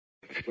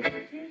I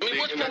mean,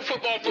 what's Pro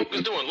Football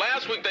Focus doing?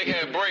 Last week they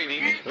had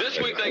Brady. This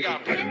week they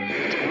got Brady.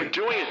 We're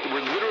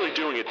literally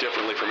doing it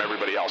differently from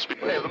everybody else.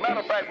 Hey, as a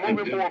matter of fact,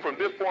 moving forward from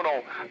this point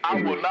on,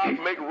 I will not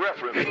make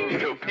reference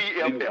to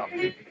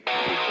PFF.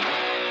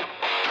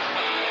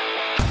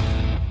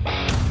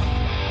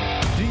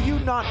 Do you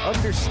not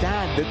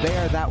understand that they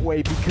are that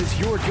way because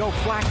you're Joe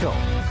Flacco?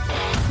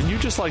 And you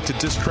just like to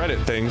discredit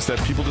things that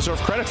people deserve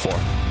credit for.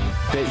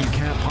 That you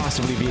can't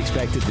possibly be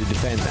expected to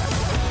defend that.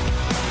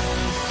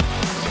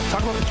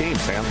 Talk about the game,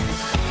 Sam.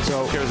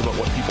 So who cares about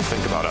what people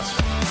think about us?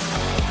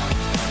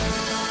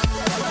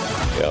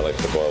 Yeah, I like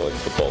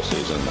football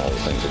season, and all the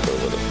things that go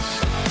with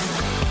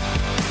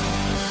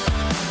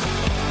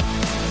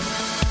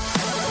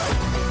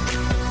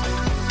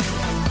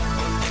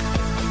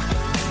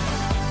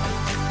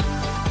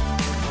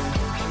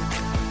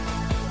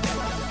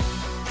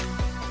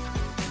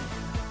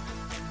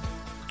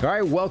it. All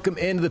right, welcome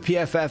into the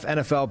PFF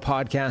NFL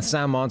podcast.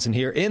 Sam Monson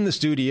here in the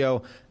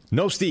studio.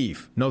 No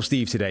Steve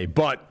today,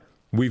 but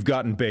we've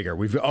gotten bigger.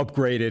 We've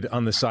upgraded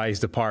on the size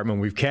department.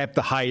 We've kept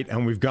the height,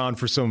 and we've gone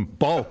for some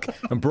bulk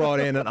and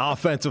brought in an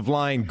offensive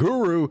line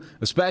guru,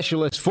 a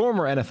specialist,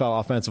 former NFL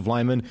offensive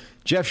lineman,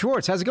 Geoff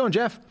Schwartz. How's it going,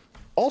 Jeff?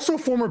 Also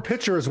former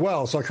pitcher as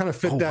well, so I kind of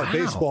fit that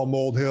baseball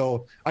mold.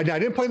 I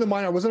didn't play in the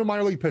minor. I wasn't a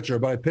minor league pitcher,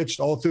 but I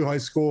pitched all through high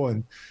school,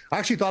 and I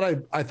actually thought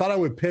I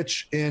would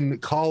pitch in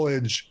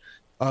college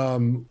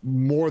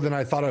more than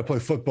I thought I'd play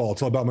football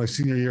until about my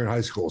senior year in high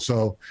school.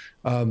 So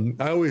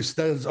that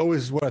is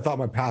always what I thought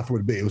my path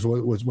would be. It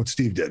was what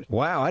Steve did.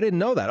 Wow, I didn't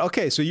know that.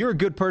 Okay, so you're a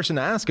good person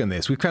to ask on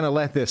this. We've kind of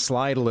let this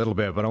slide a little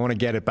bit, but I want to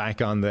get it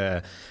back on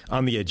the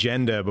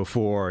agenda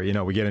before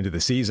we get into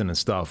the season and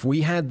stuff. We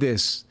had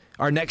this.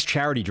 Our next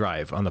charity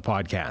drive on the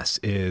podcast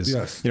is,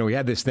 we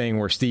had this thing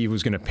where Steve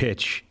was going to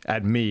pitch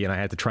at me and I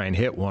had to try and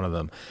hit one of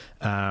them.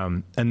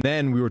 And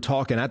then we were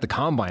talking at the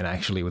combine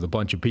actually with a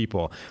bunch of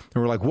people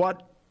and we're like,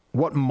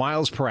 what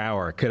miles per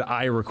hour could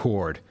I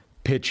record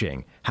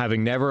pitching,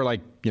 having never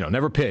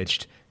never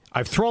pitched?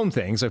 I've thrown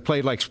things. I've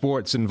played like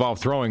sports that involve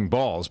throwing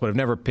balls, but I've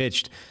never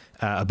pitched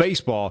a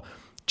baseball.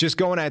 Just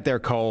going out there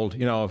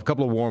cold, a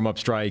couple of warm-up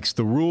strikes.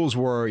 The rules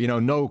were,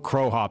 no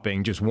crow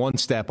hopping, just one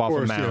step off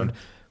a mound,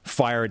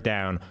 fire it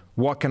down.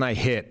 What can I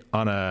hit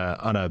on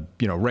a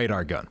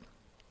radar gun?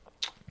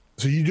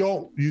 So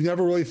you've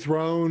never really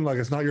thrown, like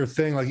it's not your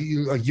thing,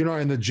 you're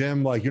not in the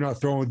gym, like you're not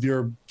throwing with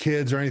your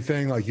kids or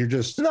anything, like you're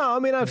just. No, I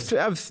mean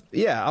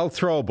I'll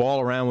throw a ball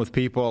around with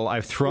people.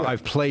 I've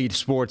played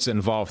sports that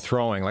involve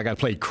throwing. Like I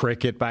played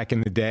cricket back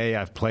in the day.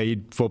 I've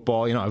played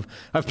football.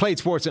 I've played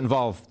sports that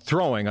involve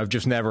throwing. I've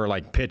just never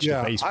pitched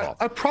a baseball.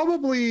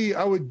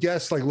 I would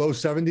guess like low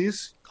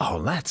 70s. Oh,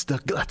 let's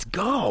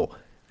go.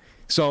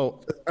 So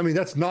I mean,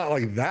 that's not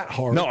like that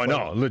hard.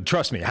 No.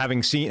 Trust me,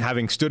 having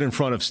stood in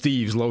front of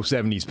Steve's low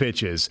 70s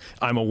pitches,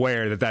 I'm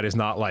aware that is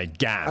not like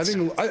gas. I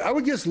think I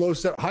would guess high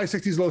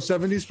 60s, low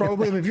 70s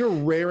probably. I mean, if you're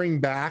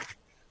rearing back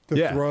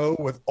to throw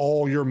with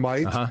all your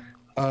might,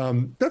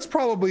 that's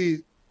probably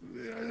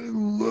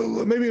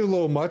maybe a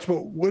little much.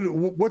 But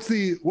what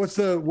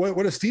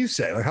does Steve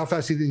say? Like, how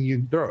fast do you think you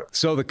can throw it?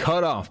 So the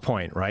cutoff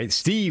point, right?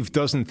 Steve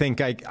doesn't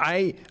think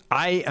I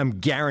am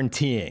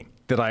guaranteeing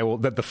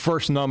that the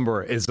first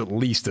number is at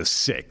least a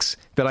 6,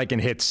 that I can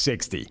hit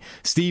 60.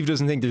 Steve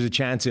doesn't think there's a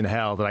chance in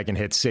hell that I can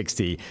hit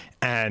 60.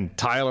 And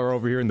Tyler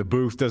over here in the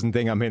booth doesn't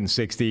think I'm hitting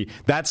 60.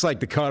 That's like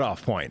the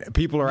cutoff point.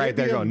 People are right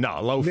there going,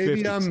 no, low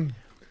 50s.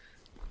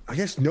 I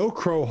guess no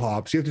crow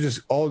hops. You have to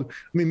just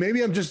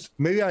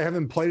maybe I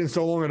haven't played in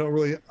so long. I don't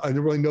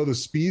really know the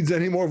speeds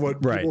anymore of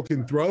what people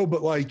can throw.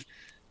 But a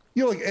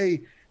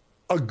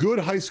good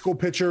high school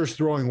pitcher is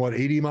throwing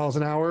 80 miles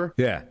an hour.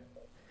 Yeah.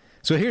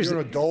 So here's an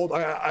adult.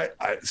 I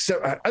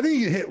think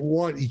you can hit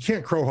one. You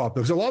can't crow hop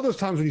because a lot of those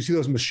times when you see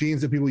those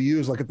machines that people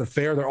use, like at the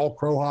fair, they're all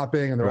crow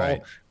hopping and they're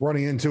all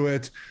running into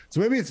it.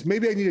 So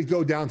maybe I need to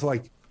go down to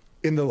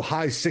in the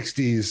high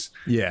 60s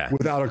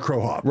without a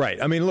crow hop.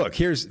 Right. I mean, look,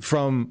 here's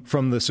from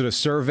the sort of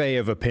survey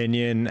of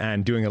opinion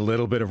and doing a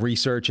little bit of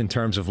research in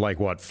terms of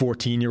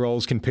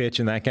 14-year-olds can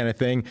pitch and that kind of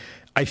thing.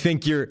 I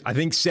think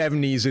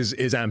 70s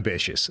is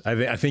ambitious.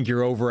 I think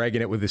you're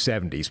over-egging it with the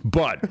 70s.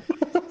 But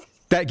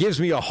that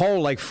gives me a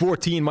whole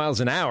 14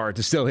 miles an hour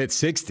to still hit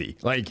 60.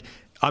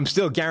 I'm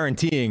still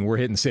guaranteeing we're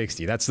hitting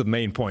 60. That's the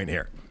main point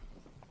here.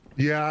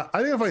 Yeah,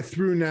 I think if I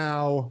threw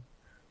now,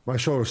 my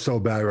shoulder's so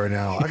bad right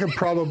now. I could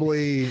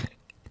probably,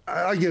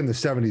 I get in the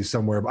 70s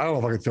somewhere, but I don't know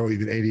if I could throw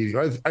even 80.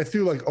 I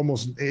threw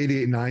almost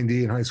 88,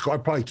 90 in high school. I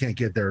probably can't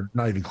get there,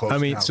 not even close. I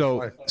mean,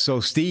 so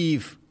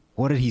Steve,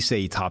 what did he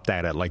say he topped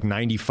that at?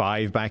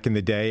 95 back in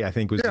the day, I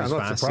think was his fastest.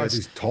 I'm not surprised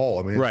he's tall.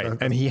 I mean, right.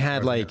 And he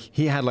had a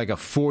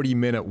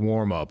 40-minute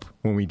warm-up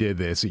when we did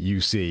this at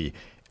UC,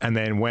 and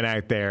then went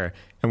out there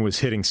and was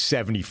hitting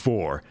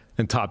 74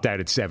 and topped out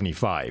at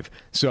 75.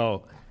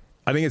 So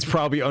I think it's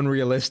probably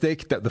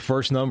unrealistic that the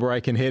first number I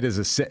can hit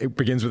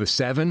begins with a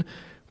 7,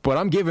 but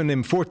I'm giving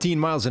him 14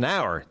 miles an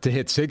hour to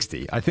hit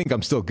 60. I think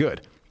I'm still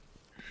good.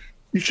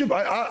 You should.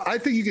 I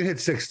think you can hit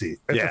 60.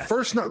 At the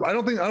first, I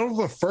don't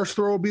know if the first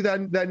throw will be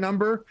that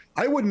number.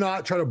 I would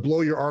not try to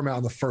blow your arm out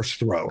on the first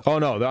throw. Oh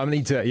no, I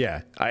need to.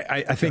 Yeah,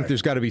 I think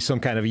there's got to be some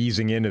kind of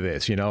easing into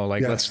this.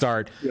 Let's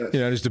start.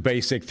 Just a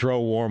basic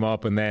throw warm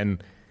up, and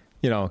then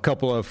a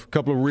couple of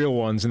real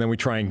ones, and then we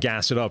try and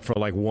gas it up for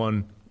like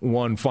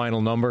one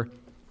final number.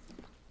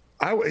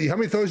 How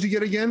many throws do you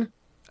get again?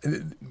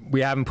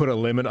 We haven't put a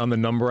limit on the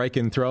number I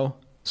can throw.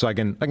 So I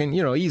can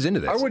ease into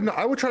this.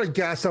 I would try to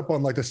gas up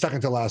on like the second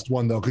to last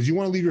one though, because you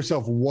want to leave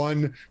yourself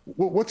one.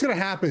 What's going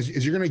to happen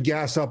is you're going to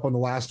gas up on the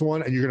last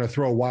one and you're going to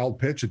throw a wild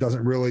pitch. It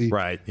doesn't really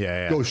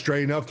go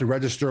straight enough to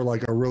register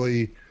like a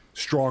really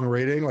strong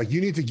rating. Like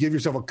you need to give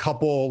yourself a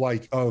couple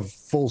like of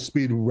full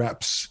speed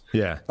reps.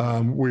 Yeah.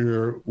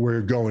 Where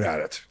you're going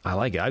at it. I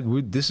like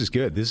it. This is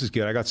good.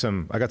 I got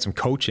some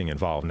coaching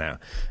involved now.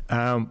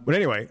 But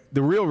anyway,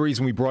 the real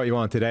reason we brought you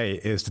on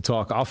today is to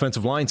talk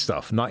offensive line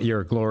stuff, not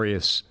your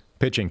glorious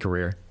pitching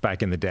career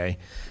back in the day.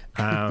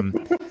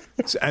 And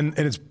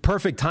it's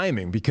perfect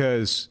timing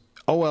because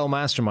OL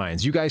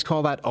Masterminds, you guys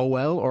call that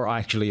OL or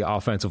actually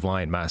offensive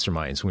line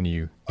masterminds when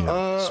you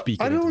speak?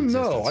 I don't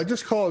know. I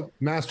just call it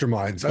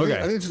masterminds. I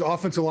think it's just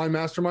offensive line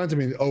masterminds. I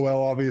mean,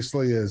 OL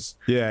obviously is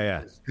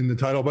in the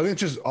title, but I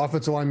think it's just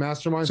offensive line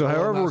masterminds. So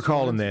however we're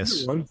calling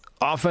this,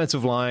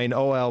 offensive line,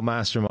 OL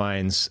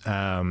masterminds,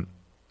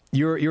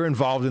 you're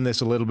involved in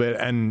this a little bit.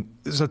 And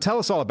so tell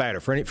us all about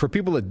it for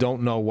people that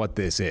don't know what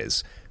this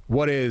is.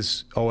 What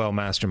is OL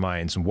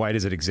Masterminds and why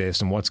does it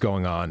exist and what's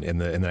going on in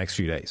the next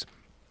few days?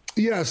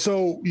 Yeah,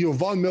 so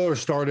Von Miller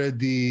started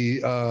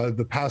the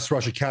Pass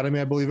Rush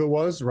Academy, I believe it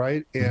was,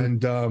 right? Mm-hmm.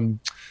 And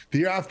the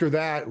year after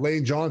that,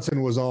 Lane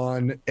Johnson was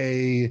on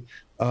a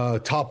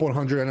top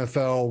 100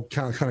 NFL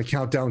kind of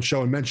countdown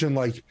show and mentioned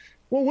like,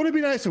 well, wouldn't it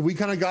be nice if we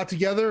kind of got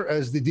together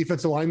as the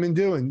defensive linemen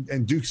do?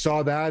 And Duke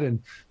saw that, and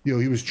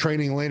he was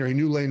training Lane, or he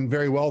knew Lane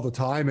very well at the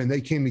time, and they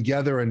came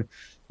together and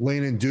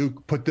Lane and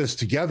Duke put this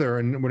together,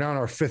 and we're now in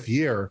our 5th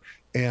year,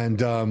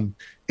 and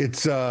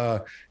it's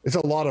a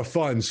lot of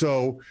fun.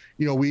 So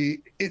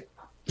it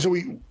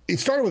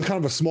started with kind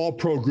of a small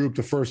pro group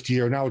the first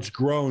year. Now it's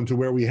grown to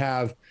where we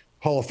have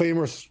Hall of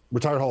Famers,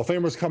 retired Hall of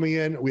Famers coming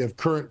in. We have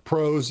current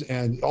pros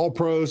and all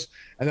pros,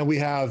 and then we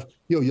have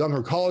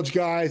younger college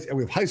guys, and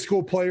we have high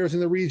school players in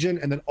the region,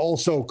 and then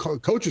also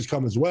coaches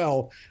come as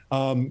well.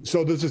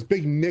 So there's this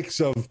big mix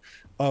of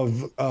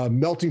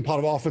melting pot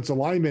of offensive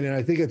linemen, and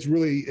I think it's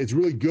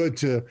really good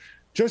to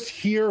just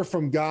hear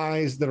from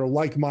guys that are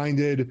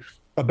like-minded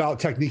about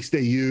techniques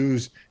they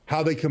use,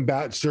 how they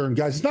combat certain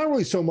guys. It's not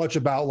really so much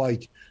about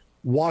like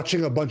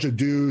watching a bunch of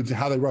dudes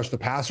how they rush the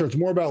passer. It's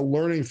more about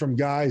learning from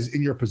guys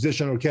in your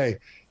position. Okay,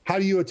 how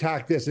do you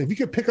attack this? And if you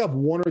could pick up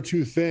one or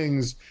two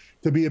things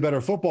to be a better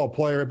football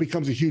player, it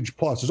becomes a huge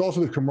plus. There's also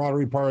the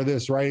camaraderie part of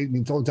this, right? I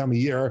mean, it's the only time of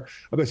year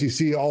I basically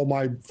see all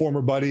my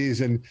former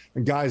buddies and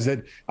guys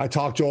that I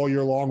talk to all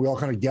year long. We all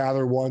kind of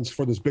gather once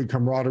for this big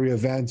camaraderie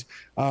event.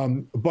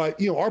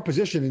 But, our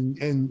position,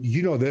 and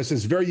this,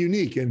 is very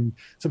unique. And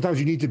sometimes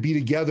you need to be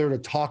together to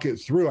talk it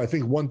through. I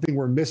think one thing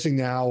we're missing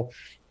now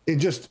in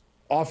just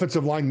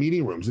offensive line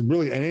meeting rooms, and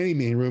really in any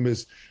meeting room,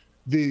 is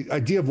the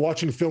idea of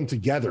watching film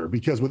together,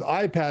 because with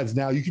iPads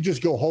now, you can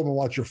just go home and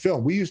watch your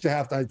film. We used to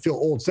have to, I feel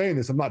old saying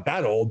this, I'm not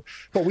that old,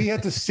 but we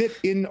had to sit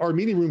in our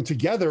meeting room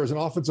together as an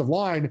offensive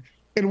line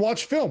and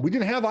watch film. We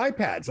didn't have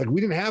iPads. Like, we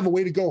didn't have a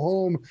way to go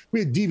home. We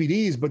had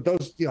DVDs, but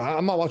those,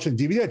 I'm not watching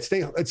DVD.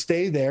 I'd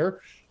stay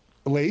there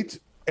late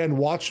and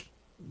watch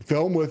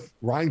film with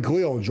Ryan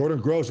Khalil and Jordan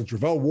Gross and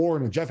Travell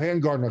Warren and Jeff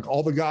Handgarden, like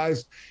all the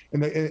guys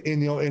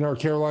in our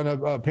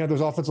Carolina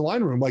Panthers offensive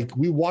line room. Like,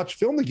 we watch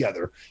film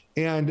together,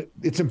 and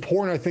it's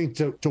important, I think,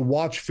 to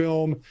watch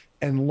film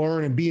and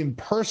learn and be in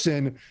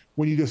person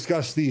when you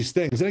discuss these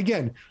things. And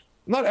again,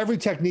 not every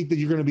technique that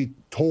you're going to be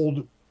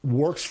told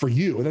works for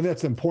you. And then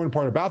that's the important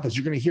part about this.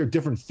 You're going to hear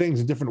different things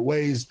and different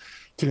ways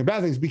to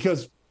combat things,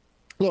 because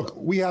look,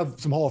 we have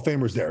some Hall of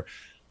Famers there.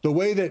 The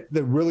way that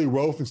Willie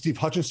Roaf and Steve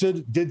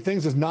Hutchinson did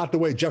things is not the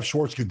way Geoff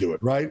Schwartz could do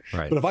it, right?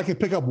 But if I can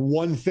pick up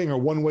one thing or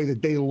one way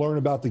that they learn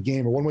about the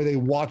game or one way they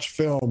watch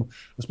film,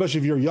 especially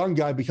if you're a young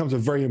guy, it becomes a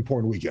very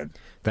important weekend.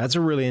 That's a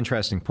really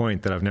interesting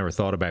point that I've never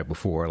thought about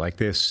before. Like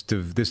this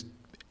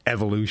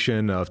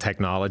evolution of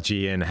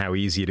technology and how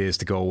easy it is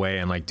to go away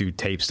and like do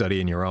tape study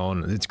in your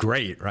own. It's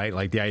great, right?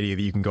 Like the idea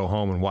that you can go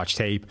home and watch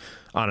tape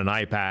on an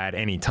iPad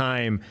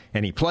anytime,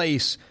 any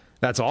place.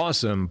 That's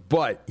awesome.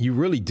 But you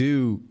really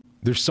do.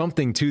 There's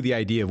something to the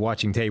idea of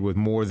watching tape with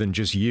more than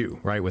just you,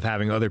 right? With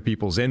having other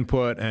people's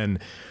input. And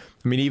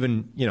I mean,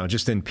 even,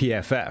 just in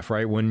PFF,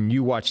 right? When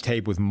you watch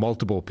tape with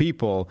multiple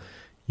people,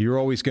 you're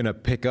always going to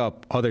pick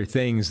up other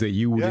things that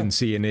you wouldn't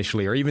see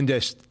initially, or even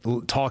just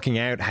talking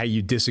out how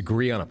you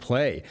disagree on a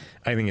play,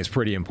 I think is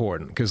pretty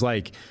important. Because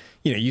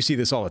you see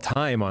this all the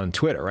time on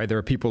Twitter, right? There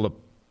are people that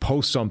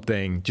post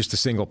something, just a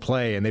single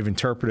play, and they've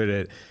interpreted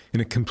it in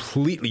a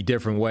completely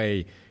different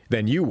way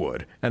than you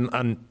would.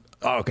 And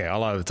okay, a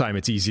lot of the time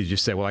it's easy to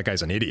just say, well, that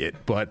guy's an idiot.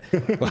 But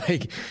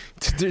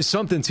there's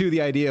something to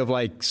the idea of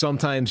like,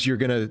 sometimes you're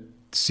going to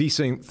see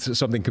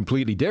something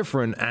completely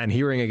different, and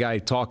hearing a guy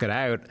talk it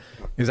out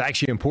is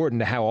actually important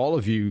to how all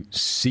of you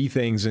see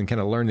things and kind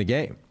of learn the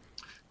game.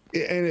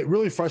 And it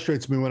really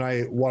frustrates me when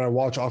I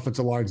watch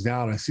offensive lines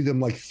now and I see them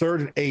like 3rd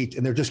and 8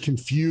 and they're just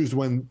confused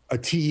when a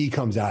TE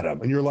comes at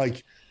them. And you're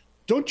like,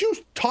 don't you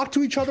talk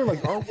to each other?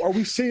 Like, are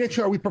we sitting next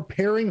to you? Are we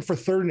preparing for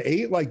 3rd and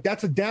 8? Like,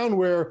 that's a down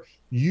where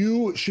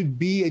you should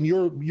be, and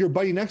your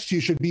buddy next to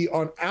you should be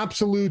on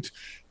absolute,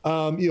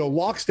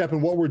 lockstep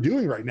in what we're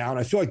doing right now. And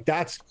I feel like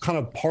that's kind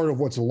of part of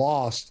what's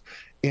lost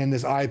in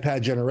this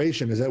iPad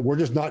generation, is that we're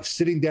just not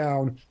sitting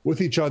down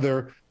with each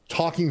other,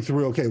 talking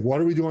through, okay,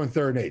 what are we doing on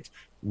 3rd and 8?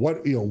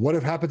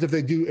 What happens if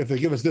they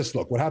give us this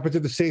look? What happens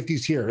if the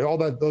safety's here? All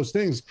those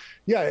things.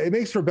 Yeah, it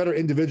makes for a better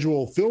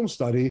individual film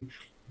study.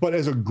 But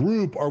as a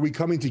group, are we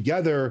coming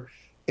together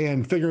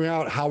and figuring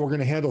out how we're going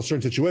to handle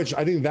certain situations?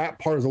 I think that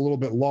part is a little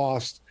bit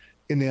lost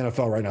in the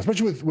NFL right now,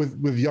 especially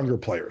with younger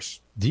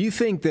players. Do you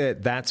think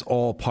that that's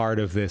all part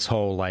of this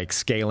whole like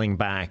scaling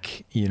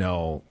back,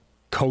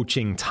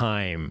 coaching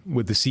time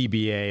with the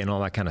CBA and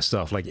all that kind of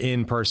stuff, like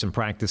in-person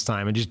practice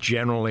time and just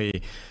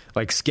generally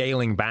like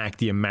scaling back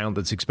the amount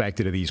that's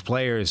expected of these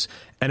players?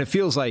 And it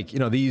feels like,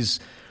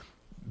 these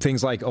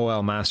things like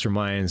OL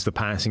Masterminds, the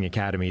Passing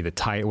Academy, the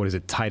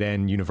tight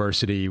end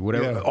university,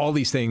 whatever, all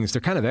these things,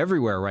 they're kind of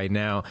everywhere right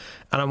now.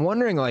 And I'm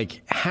wondering,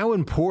 like, how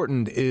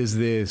important is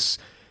this?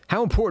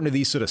 How important are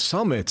these sort of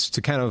summits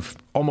to kind of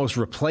almost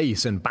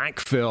replace and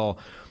backfill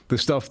the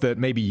stuff that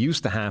maybe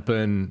used to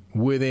happen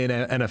within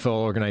NFL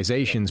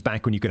organizations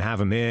back when you could have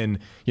them in,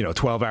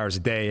 12 hours a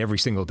day, every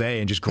single day,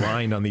 and just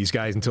grind on these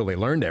guys until they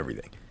learned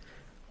everything?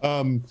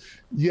 I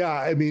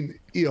mean,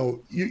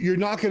 you're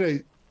not going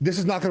to, this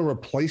is not going to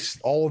replace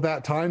all of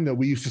that time that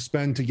we used to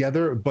spend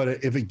together.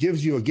 But if it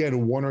gives you,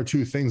 again, 1 or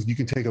 2 things you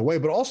can take away,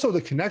 but also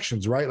the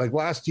connections, right? Like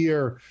last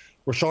year,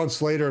 Rashawn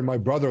Slater and my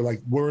brother,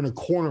 like, were in a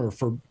corner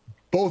for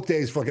both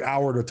days for like an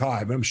hour at a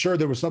time. And I'm sure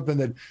there was something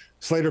that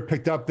Slater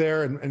picked up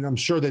there, and I'm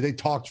sure that they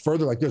talked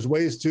further. Like, there's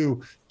ways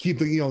to keep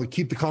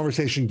the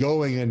conversation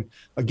going. And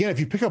again, if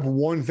you pick up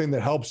one thing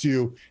that helps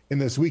you in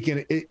this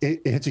weekend,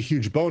 it hits a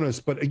huge bonus.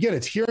 But again,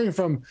 it's hearing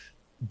from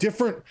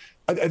different.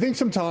 I think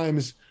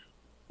sometimes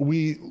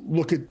we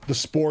look at the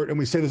sport and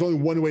we say there's only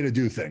one way to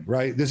do things,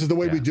 right? This is the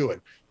way we do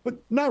it. But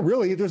not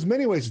really. There's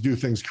many ways to do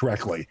things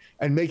correctly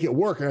and make it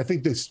work. And I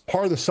think this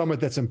part of the summit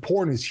that's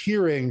important is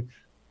hearing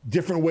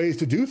different ways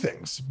to do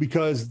things,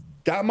 because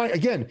that might,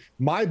 again,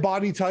 my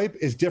body type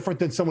is different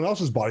than someone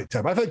else's body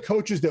type. I've had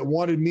coaches that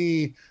wanted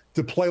me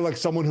to play like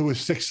someone who was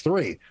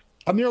 6'3".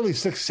 I'm nearly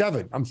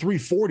 6'7". I'm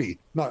 340.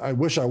 Not, I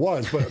wish I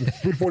was, but I'm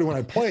 340 when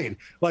I played.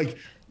 Like,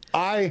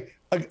 I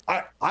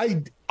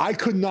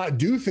could not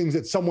do things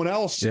that someone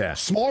else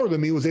smaller than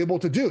me was able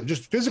to do.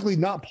 Just physically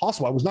not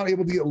possible. I was not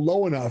able to get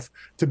low enough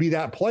to be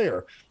that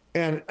player.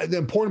 And the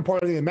important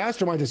part of the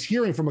mastermind is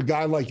hearing from a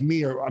guy like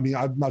me, or, I mean,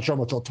 I'm not sure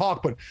how much I'll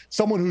talk, but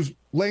someone who's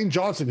Lane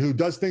Johnson, who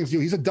does things,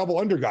 he's a double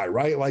under guy,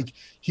 right? Like,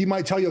 he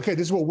might tell you, okay,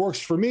 this is what works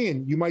for me.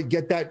 And you might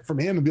get that from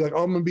him and be like,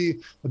 oh, I'm going to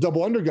be a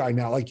double under guy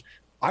now. Like,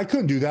 I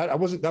couldn't do that.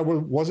 That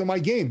wasn't my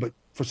game. But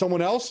for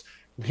someone else,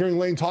 hearing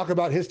Lane talk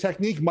about his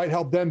technique might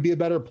help them be a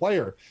better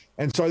player.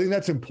 And so I think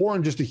that's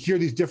important, just to hear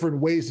these different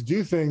ways to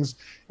do things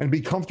and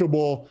be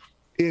comfortable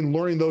in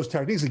learning those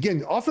techniques.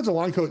 Again, offensive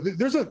line coach,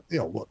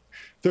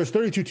 there's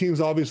 32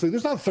 teams, obviously.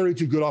 There's not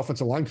 32 good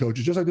offensive line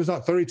coaches, just like there's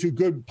not 32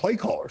 good play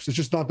callers. It's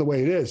just not the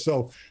way it is.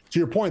 So to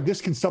your point,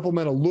 this can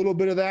supplement a little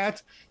bit of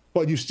that,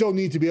 but you still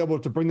need to be able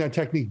to bring that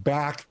technique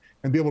back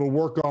and be able to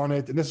work on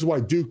it. And this is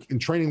why Duke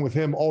and training with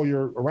him all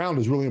year around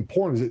is really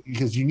important,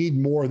 because you need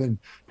more than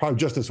probably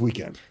just this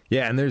weekend.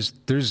 Yeah, and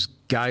there's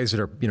guys that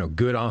are,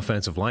 good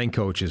offensive line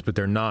coaches, but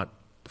they're not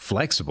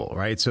flexible,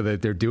 right? So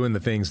that they're doing the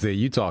things that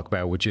you talk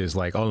about, which is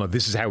like, oh no,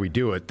 this is how we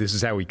do it. This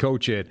is how we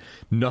coach it.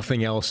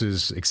 Nothing else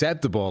is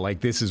acceptable. Like,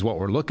 this is what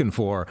we're looking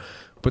for.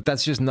 But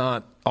that's just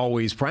not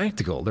always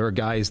practical. There are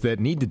guys that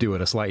need to do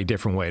it a slightly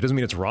different way. It doesn't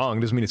mean it's wrong.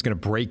 It doesn't mean it's going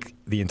to break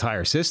the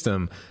entire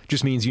system. It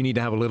just means you need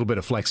to have a little bit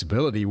of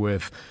flexibility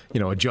with,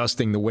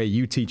 adjusting the way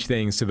you teach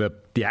things to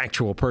the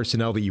actual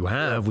personnel that you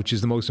have, which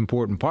is the most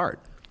important part.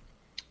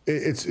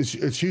 It's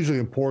hugely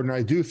important.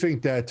 I do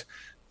think that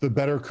the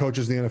better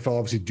coaches in the NFL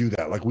obviously do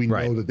that. Like, we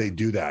know that they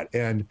do that.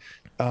 And,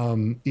 I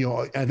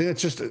think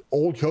it's just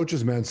old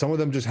coaches, man. Some of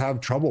them just have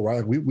trouble,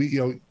 right? Like,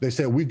 we they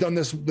say, we've done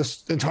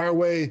this entire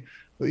way,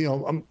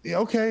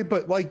 okay,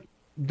 but like,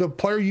 the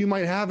player you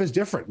might have is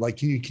different. Like,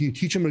 can you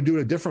teach them to do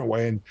it a different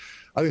way? And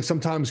I think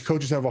sometimes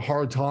coaches have a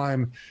hard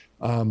time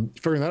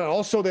figuring that out.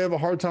 Also, they have a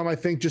hard time, I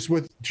think, just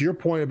to your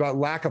point about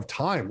lack of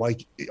time.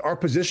 Like, our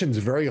position is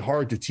very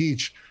hard to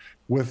teach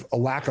with a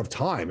lack of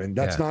time. And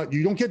that's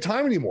you don't get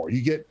time anymore.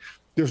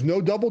 There's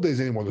no double days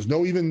anymore. There's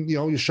no even,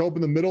 you show up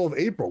in the middle of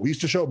April. We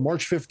used to show up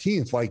March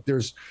 15th. Like,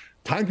 there's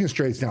time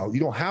constraints now. You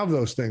don't have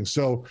those things.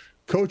 So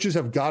coaches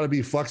have got to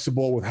be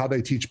flexible with how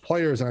they teach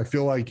players. And I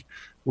feel like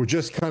we're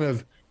just kind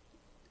of,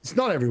 it's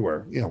not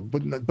everywhere,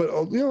 but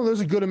there's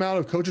a good amount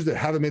of coaches that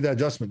haven't made that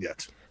adjustment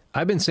yet.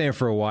 I've been saying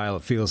for a while,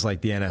 it feels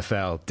like the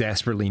NFL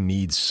desperately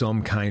needs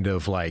some kind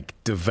of like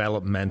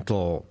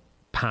developmental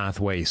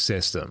pathway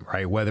system,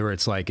 right? Whether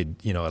it's like a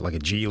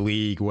G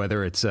League,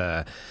 whether it's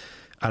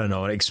I don't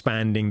know,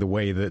 expanding the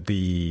way that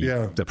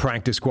the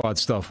practice squad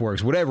stuff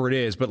works, whatever it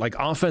is. But like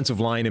offensive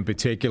line in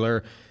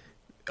particular,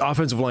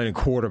 offensive line and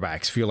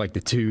quarterbacks feel like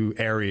the two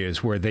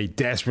areas where they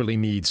desperately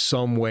need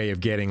some way of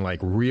getting like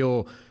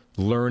real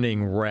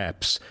learning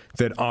reps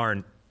that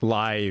aren't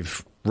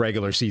live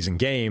regular season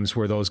games,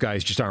 where those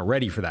guys just aren't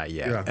ready for that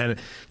yet. Yeah. And,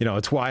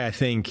 it's why I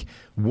think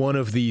one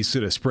of these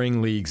sort of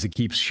spring leagues that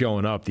keeps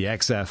showing up, the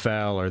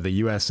XFL or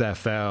the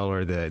USFL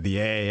or the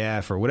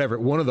AAF or whatever,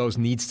 one of those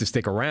needs to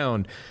stick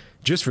around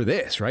just for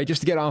this, right?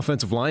 Just to get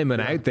offensive linemen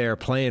out there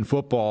playing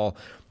football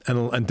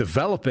and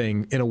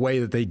developing in a way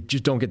that they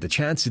just don't get the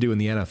chance to do in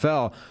the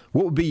NFL.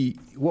 What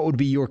would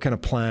be your kind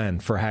of plan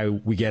for how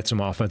we get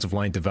some offensive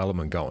line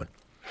development going?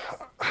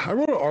 I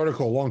wrote an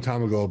article a long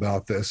time ago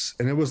about this,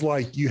 and it was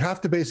like you have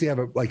to basically have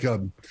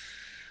a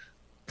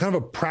kind of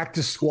a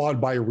practice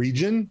squad by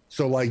region.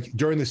 So like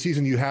during the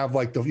season, you have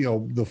like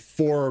the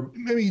four,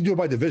 maybe you do it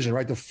by division,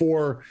 right? The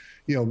four,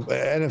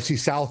 NFC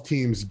South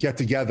teams get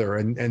together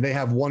and they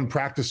have one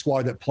practice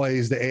squad that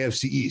plays the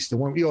AFC East.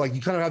 And when you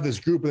kind of have this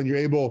group, and then you're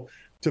able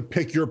to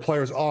pick your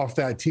players off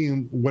that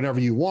team whenever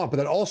you want. But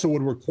that also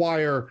would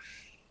require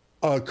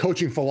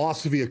coaching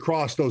philosophy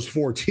across those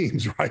four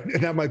teams, right?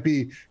 And that might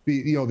be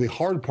the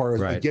hard part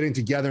is like getting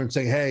together and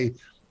saying, hey,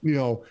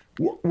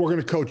 we're going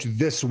to coach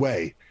this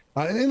way.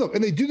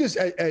 And they do this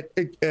at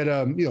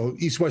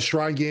East-West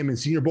Shrine Game and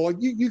Senior Bowl. Like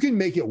you can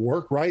make it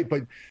work, right?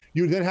 But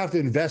you then have to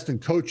invest in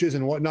coaches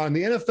and whatnot. In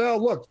the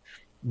NFL, look,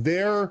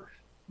 their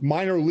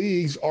minor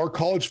leagues are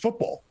college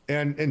football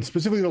and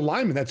specifically the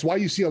linemen. That's why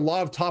you see a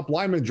lot of top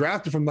linemen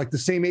drafted from like the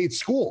same 8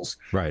 schools,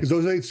 right? Because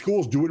those 8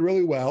 schools do it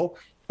really well.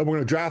 And we're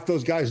going to draft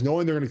those guys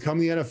knowing they're going to come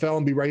to the NFL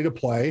and be ready to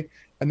play.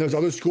 And there's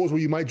other schools where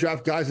you might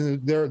draft guys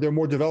and they're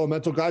more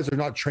developmental guys. They're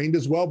not trained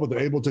as well, but they're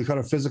able to kind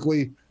of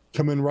physically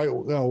come in right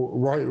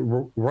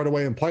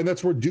away and play. And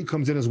that's where Duke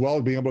comes in as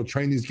well, being able to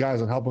train these guys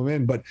and help them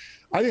in. But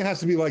I think it has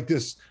to be like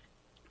this,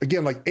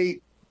 again, like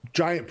 8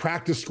 giant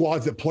practice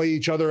squads that play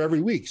each other every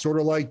week, sort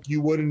of like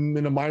you would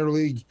in a minor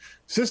league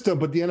system.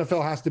 But the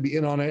NFL has to be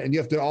in on it, and you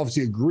have to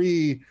obviously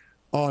agree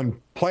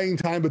on playing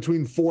time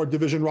between 4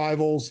 division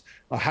rivals,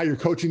 how you're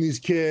coaching these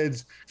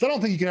kids. So I don't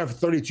think you can have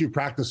 32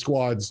 practice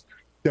squads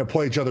that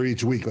play each other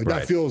each week. Like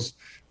that feels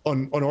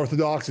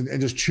unorthodox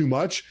and just too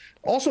much.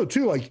 Also,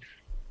 too, like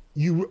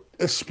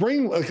a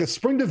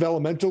spring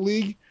developmental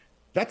league,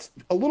 that's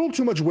a little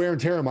too much wear and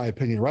tear in my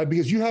opinion, right?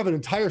 Because you have an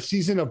entire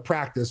season of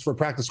practice for a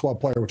practice squad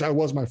player, which I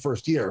was my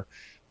first year.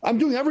 I'm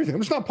doing everything.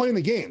 I'm just not playing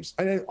the games.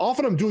 And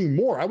often I'm doing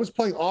more. I was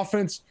playing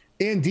offense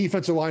and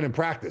defensive line in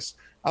practice.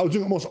 I was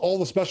doing almost all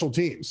the special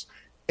teams.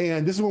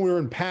 And this is when we were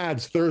in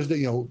pads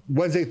Thursday,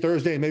 Wednesday,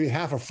 Thursday, and maybe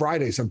half of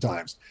Friday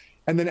sometimes.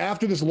 And then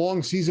after this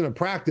long season of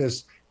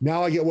practice,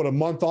 now I get a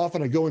month off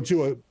and I go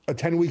into a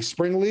 10-week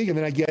spring league, and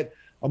then I get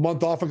a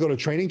month off and go to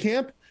training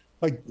camp.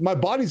 Like my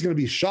body's going to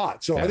be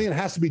shot. So I think it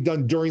has to be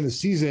done during the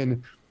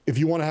season if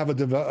you want to have a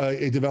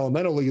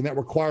developmental league. And that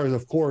requires,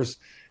 of course,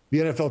 the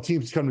NFL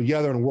teams to come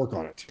together and work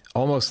on it.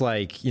 Almost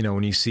like,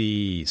 when you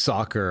see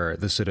soccer,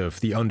 the sort of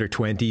the under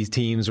 20s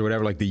teams or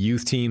whatever, like the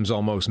youth teams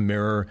almost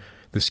mirror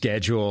the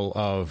schedule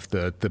of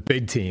the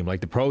big team,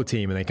 like the pro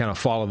team, and they kind of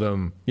follow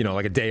them,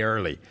 like a day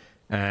early.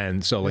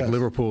 And so like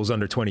Liverpool's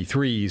under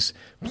 23s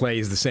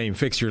plays the same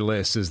fixture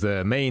list as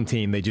the main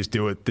team. They just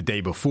do it the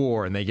day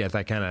before and they get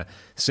that kind of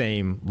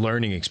same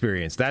learning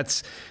experience. I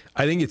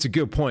think it's a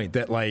good point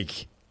that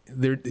like,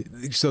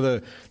 so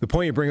the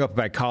point you bring up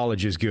about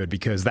college is good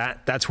because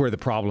that's where the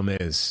problem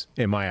is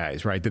in my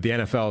eyes, right? That the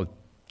NFL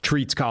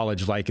treats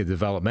college like a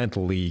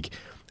developmental league.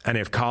 And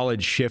if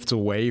college shifts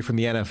away from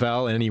the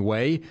NFL in any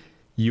way,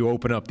 you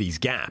open up these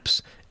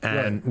gaps.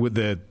 And with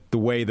the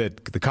way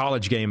that the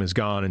college game has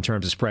gone in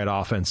terms of spread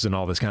offenses and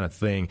all this kind of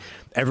thing,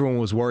 everyone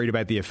was worried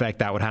about the effect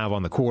that would have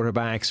on the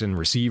quarterbacks and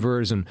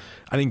receivers. And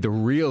I think the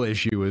real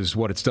issue is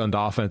what it's done to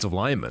offensive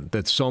linemen,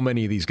 that so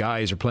many of these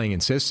guys are playing in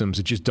systems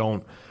that just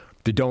don't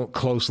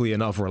closely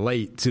enough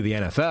relate to the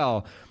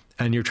NFL.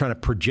 And you're trying to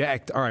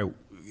project, all right,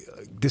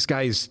 this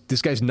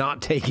guy's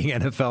not taking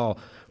NFL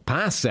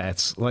pass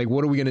sets. Like,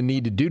 what are we going to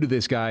need to do to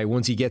this guy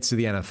once he gets to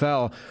the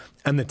NFL?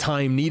 And the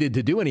time needed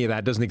to do any of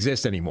that doesn't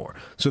exist anymore.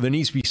 So there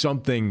needs to be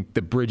something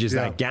that bridges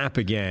that gap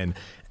again.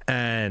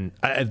 And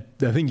I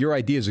think your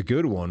idea is a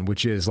good one,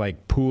 which is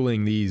like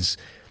pooling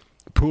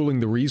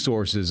the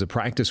resources of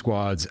practice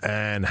squads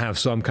and have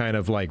some kind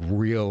of like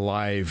real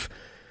live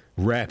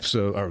reps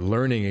or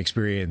learning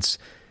experience,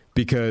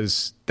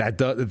 because that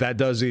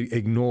does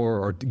ignore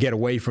or get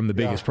away from the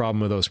biggest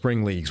problem of those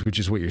spring leagues, which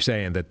is what you're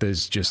saying, that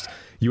there's just,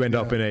 you end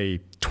up in a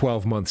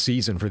 12-month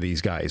season for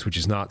these guys, which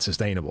is not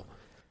sustainable.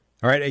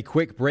 All right, a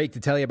quick break to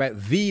tell you about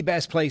the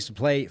best place to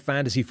play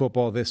fantasy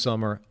football this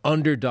summer,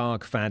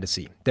 Underdog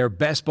Fantasy. Their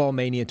Best Ball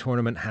Mania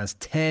tournament has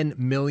 $10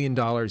 million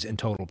in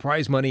total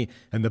prize money,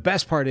 and the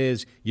best part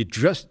is you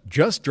just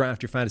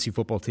draft your fantasy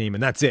football team,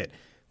 and that's it.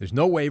 There's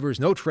no waivers,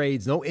 no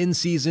trades, no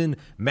in-season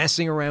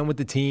messing around with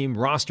the team,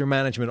 roster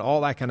management,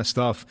 all that kind of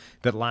stuff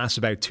that lasts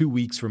about 2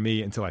 weeks for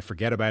me until I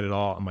forget about it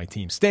all and my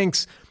team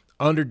stinks.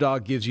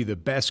 Underdog gives you the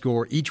best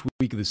score each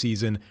week of the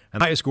season,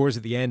 and the highest scores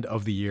at the end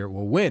of the year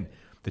will win.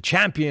 The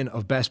champion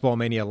of Best Ball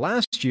Mania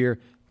last year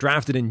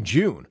drafted in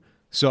June.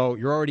 So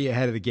you're already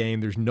ahead of the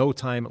game. There's no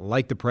time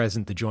like the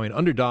present to join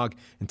Underdog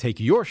and take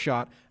your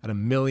shot at $1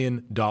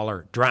 million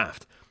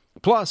draft.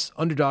 Plus,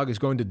 Underdog is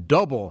going to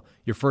double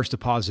your first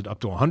deposit up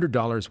to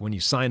 $100 when you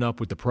sign up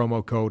with the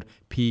promo code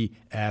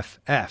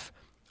PFF.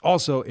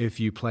 Also, if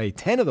you play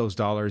 10 of those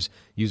dollars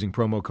using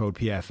promo code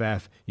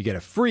PFF, you get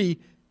a free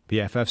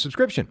PFF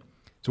subscription.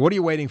 So what are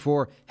you waiting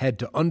for? Head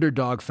to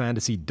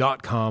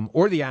UnderdogFantasy.com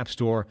or the App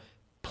Store.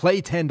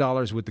 Play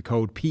 $10 with the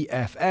code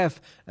PFF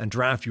and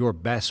draft your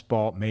Best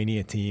Ball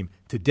Mania team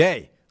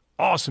today.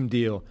 Awesome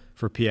deal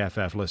for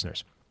PFF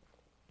listeners.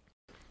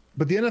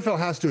 But the NFL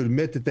has to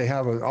admit that they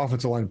have an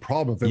offensive line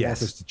problem if they want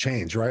this to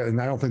change, right?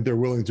 And I don't think they're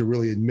willing to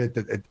really admit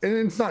that. And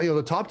it's not,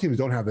 the top teams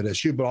don't have that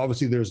issue, but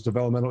obviously there's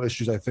developmental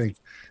issues, I think,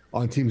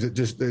 on teams that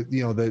just,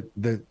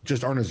 that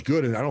just aren't as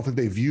good. And I don't think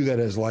they view that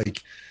as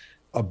like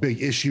a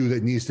big issue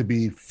that needs to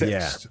be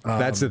fixed. Yeah,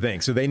 that's the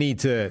thing. So they need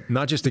to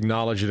not just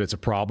acknowledge that it's a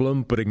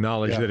problem, but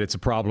acknowledge that it's a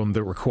problem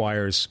that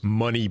requires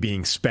money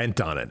being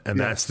spent on it. And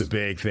that's the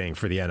big thing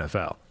for the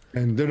NFL.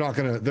 And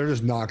they're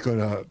just not going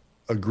to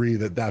agree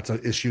that that's an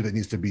issue that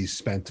needs to be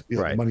spent.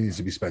 Money needs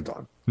to be spent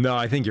on. No,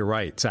 I think you're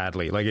right.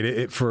 Sadly,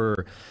 like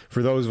for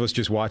those of us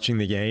just watching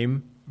the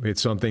game,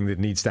 it's something that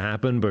needs to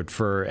happen. But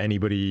for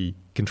anybody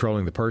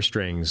controlling the purse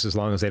strings, as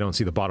long as they don't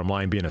see the bottom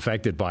line being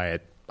affected by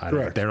it,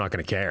 they're not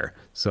going to care.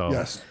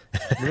 So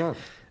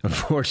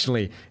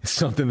unfortunately, it's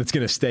something that's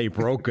going to stay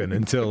broken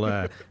until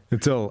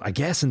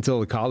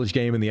the college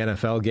game and the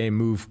NFL game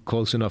move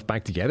close enough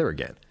back together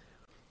again.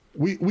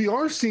 We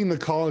are seeing the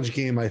college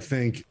game, I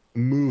think,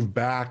 move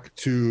back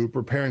to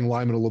preparing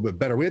linemen a little bit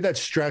better. We had that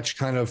stretch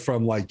kind of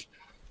from like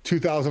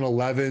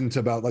 2011 to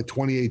about like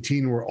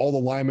 2018 where all the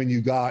linemen you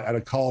got out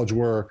of college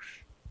were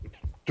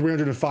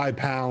 305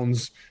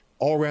 pounds,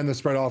 all ran the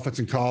spread offense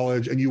in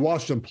college, and you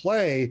watched them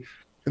play,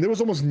 and there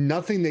was almost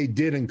nothing they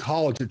did in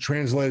college that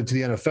translated to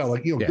the NFL.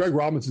 Like, Greg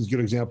Robinson's a good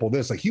example of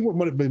this. Like, he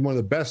might have been one of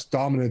the best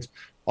dominant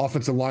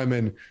offensive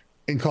linemen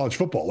in college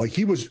football. Like,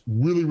 he was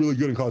really, really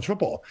good in college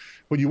football.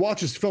 When you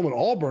watch his film at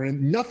Auburn,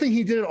 and nothing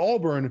he did at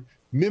Auburn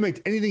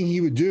mimicked anything he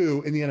would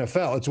do in the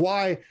NFL. It's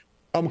why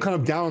I'm kind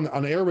of down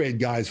on air raid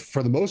guys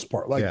for the most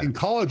part. Like in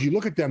college, you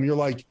look at them, you're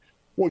like,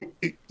 well,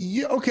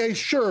 yeah, okay,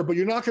 sure, but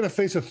you're not going to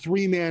face a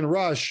 3-man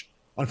rush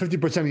on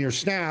 50% of your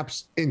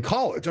snaps in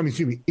college. I mean,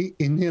 excuse me,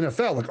 in the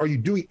NFL. Like, are you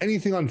doing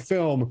anything on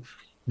film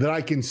that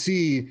I can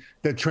see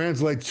that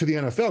translates to the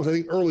NFL? Because I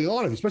think early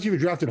on, especially if you're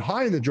drafted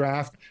high in the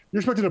draft, you're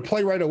expected to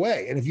play right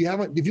away. And if you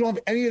don't have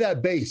any of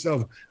that base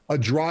of a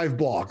drive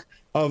block,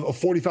 of a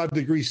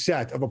 45-degree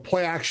set, of a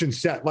play action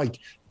set, like,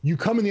 you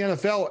come in the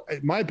NFL,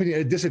 in my opinion,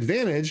 at a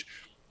disadvantage.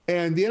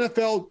 And the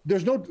NFL,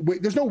 there's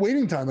no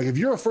waiting time. Like, if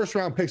you're a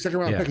first-round pick,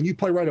 second-round pick, and you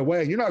play right away,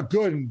 and you're not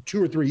good in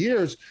 2 or 3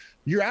 years,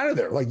 you're out of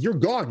there. Like, you're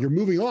gone. You're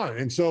moving on.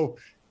 And so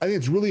I think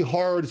it's really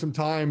hard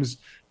sometimes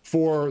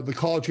for the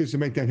college kids to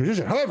make that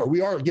transition. However,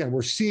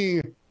 we're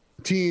seeing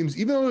teams,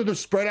 even though they're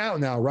spread out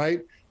now,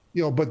 right?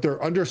 But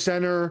they're under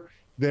center.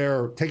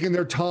 They're taking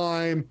their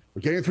time.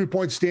 They're getting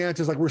 3-point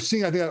stances. Like, we're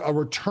seeing, I think, a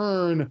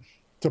return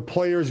to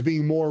players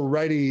being more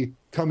ready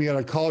coming out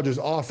of colleges.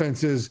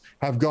 Offenses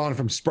have gone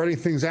from spreading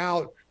things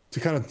out to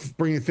kind of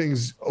bringing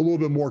things a little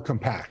bit more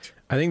compact.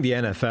 I think the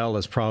NFL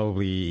is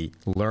probably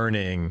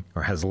learning,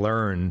 or has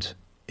learned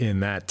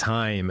in that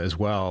time as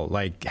well,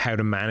 like how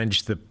to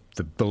manage the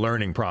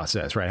learning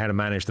process, right? How to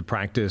manage the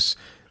practice.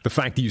 The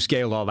fact that you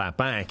scaled all that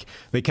back,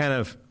 they kind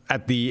of,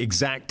 at the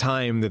exact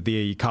time that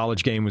the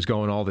college game was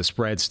going, all the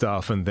spread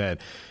stuff, and that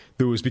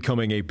there was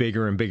becoming a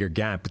bigger and bigger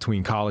gap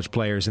between college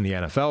players and the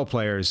NFL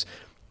players,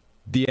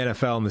 the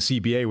NFL and the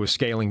CBA was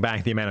scaling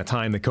back the amount of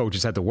time the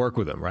coaches had to work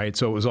with them, right?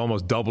 So it was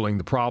almost doubling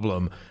the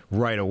problem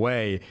right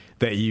away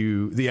that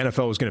the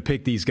NFL was going to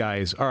pick these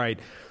guys. All right,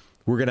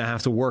 we're going to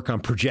have to work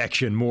on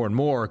projection more and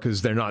more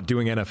because they're not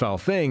doing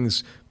NFL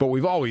things, but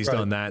we've always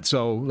done that,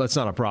 so that's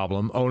not a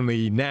problem.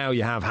 Only now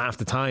you have half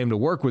the time to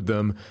work with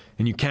them,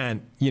 and you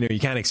can't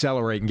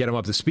accelerate and get them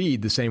up to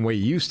speed the same way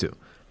you used to.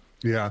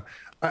 Yeah.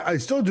 I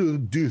still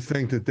do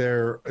think that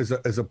there is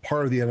a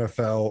part of the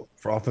NFL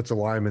for offensive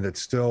linemen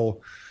that's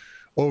still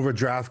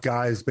overdraft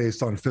guys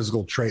based on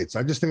physical traits.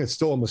 I just think it's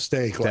still a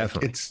mistake.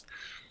 Definitely.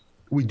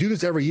 We do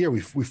this every year.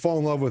 We fall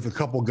in love with a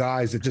couple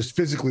guys that just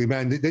physically,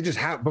 man, they just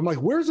have. But I'm like,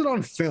 where's it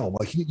on film?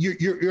 Like,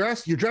 you're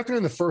drafting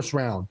in the first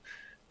round,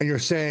 and you're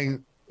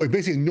saying, like,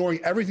 basically ignoring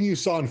everything you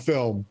saw in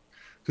film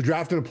to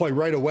draft and play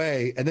right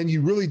away, and then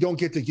you really don't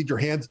get to get your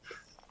hands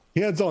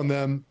on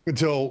them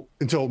until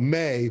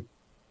May.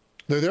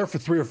 They're there for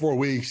 3 or 4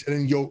 weeks, and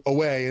then you go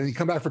away, and you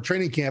come back for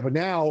training camp, and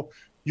now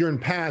you're in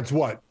pads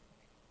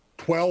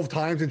 12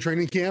 times in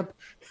training camp.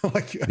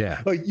 Like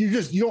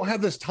you don't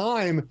have this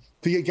time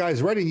to get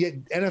guys ready.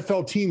 Yet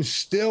NFL teams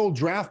still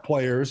draft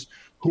players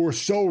who are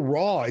so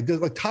raw.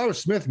 Like Tyler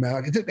Smith,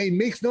 man, it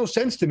makes no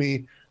sense to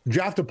me to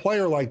draft a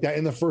player like that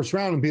in the first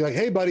round and be like,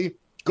 hey, buddy,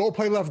 go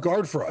play left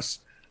guard for us.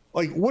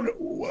 Like, what?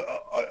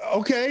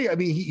 Okay, I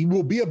mean, he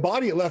will be a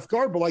body at left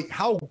guard, but like,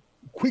 how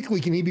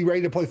quickly can he be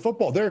ready to play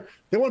football? They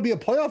want to be a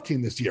playoff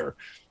team this year.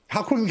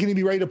 How quickly can he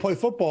be ready to play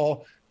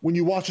football when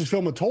you watch his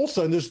film at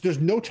Tulsa and there's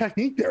no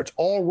technique there? It's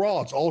all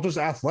raw. It's all just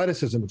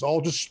athleticism. It's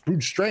all just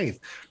brute strength.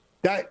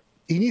 That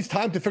he needs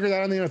time to figure that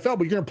out in the NFL,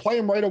 but you're going to play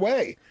him right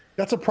away.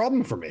 That's a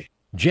problem for me.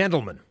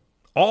 Gentlemen,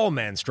 all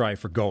men strive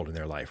for gold in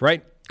their life,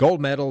 right? Gold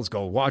medals,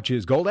 gold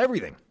watches, gold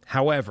everything.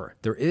 However,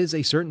 there is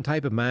a certain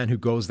type of man who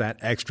goes that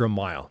extra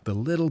mile, the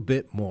little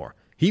bit more.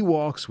 He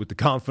walks with the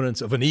confidence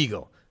of an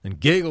eagle and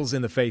giggles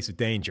in the face of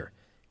danger.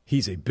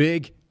 He's a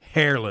big,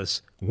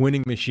 hairless,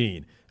 winning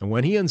machine. And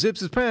when he unzips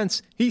his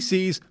pants, he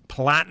sees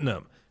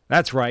platinum.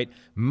 That's right.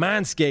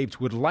 Manscaped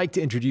would like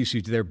to introduce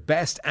you to their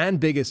best and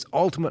biggest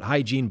ultimate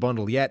hygiene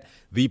bundle yet,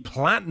 the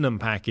Platinum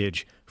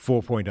Package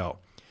 4.0.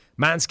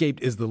 Manscaped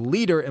is the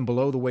leader in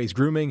below-the-waist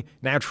grooming.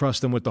 Now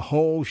trust them with the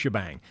whole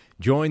shebang.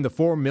 Join the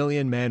 4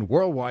 million men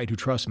worldwide who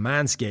trust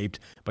Manscaped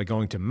by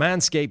going to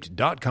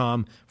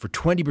manscaped.com for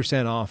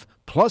 20% off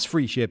plus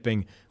free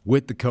shipping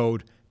with the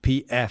code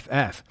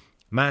PFF.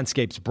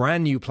 Manscaped's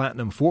brand new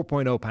Platinum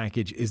 4.0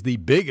 package is the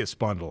biggest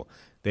bundle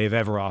they've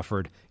ever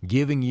offered,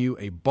 giving you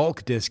a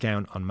bulk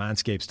discount on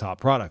Manscaped's top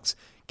products.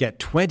 Get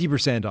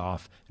 20%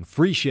 off and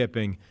free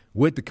shipping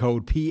with the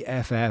code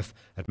PFF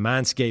at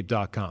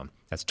manscaped.com.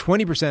 That's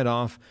 20%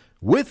 off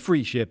with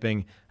free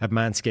shipping at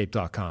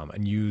manscaped.com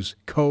and use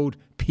code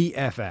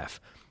PFF.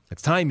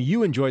 It's time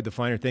you enjoyed the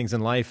finer things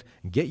in life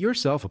and get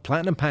yourself a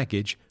Platinum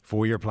package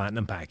for your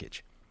Platinum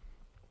package.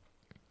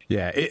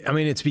 Yeah,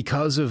 it's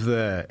because of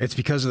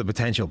the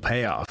potential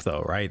payoff,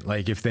 though, right?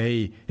 Like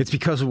it's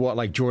because of what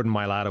like Jordan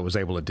Mailata was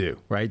able to do,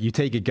 right? You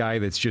take a guy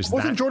that's just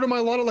wasn't Jordan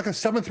Mailata like a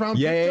 7th round?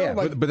 Yeah.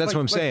 Like, but that's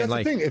what I'm saying.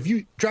 That's the thing. If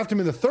you draft him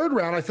in the 3rd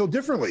round, I feel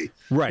differently.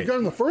 Right. You got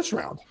him in the 1st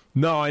round.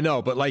 No, I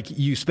know, but like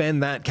you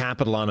spend that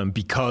capital on him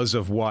because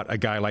of what a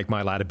guy like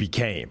Mailata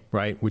became,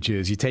 right? Which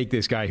is you take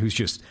this guy who's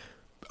just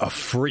a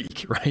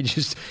freak, right?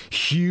 Just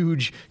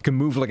huge, can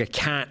move like a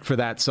cat for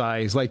that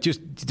size. Like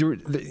just,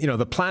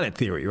 the planet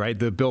theory, right?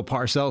 The Bill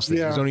Parcells thing.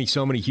 Yeah. There's only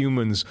so many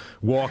humans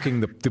walking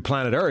the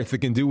planet Earth that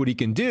can do what he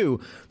can do.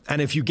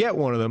 And if you get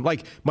one of them,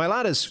 like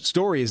Mailata's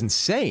story is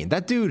insane.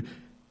 That dude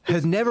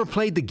has never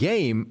played the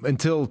game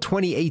until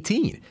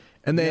 2018.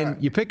 And then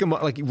you pick him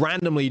up, like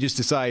randomly, he just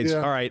decides,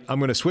 all right, I'm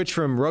going to switch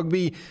from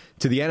rugby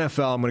to the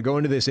NFL. I'm going to go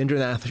into this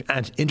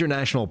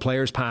international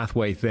players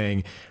pathway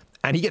thing.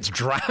 And he gets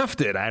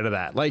drafted out of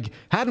that. Like,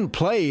 hadn't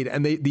played,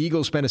 and the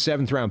Eagles spent a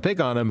 7th round pick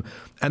on him.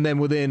 And then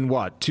within,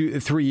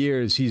 2-3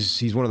 years,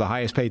 he's one of the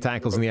highest paid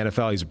tackles in the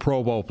NFL. He's a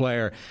Pro Bowl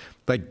player.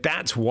 Like,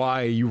 that's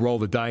why you roll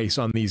the dice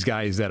on these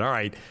guys that, all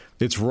right,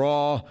 it's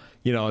raw.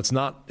 It's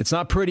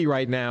not pretty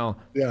right now.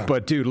 Yeah.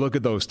 But, dude, look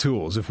at those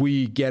tools. If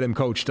we get him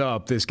coached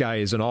up, this guy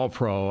is an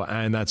all-pro,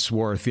 and that's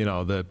worth,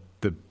 the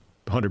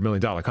 $100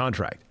 million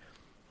contract.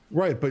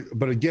 Right,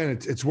 but again,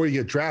 it's where you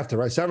get drafted,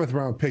 right? 7th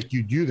round pick,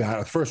 you do that.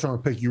 A 1st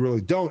round pick, you really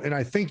don't. And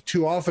I think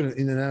too often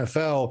in the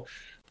NFL,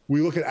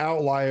 we look at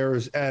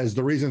outliers as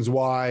the reasons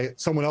why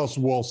someone else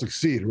will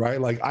succeed,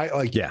 right?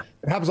 It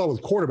happens all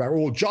with quarterback.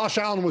 Well, Josh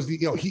Allen was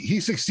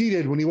he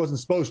succeeded when he wasn't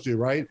supposed to,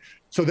 right?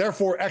 So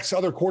therefore, X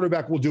other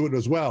quarterback will do it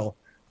as well.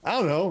 I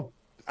don't know.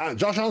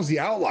 Josh Allen's the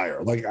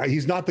outlier. Like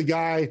he's not the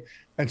guy.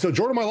 And so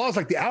Jordan Mailata is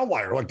like the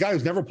outlier, like guy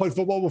who's never played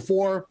football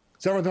before.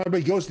 7th round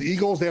pick, goes to the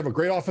Eagles. They have a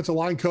great offensive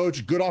line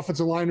coach, good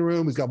offensive line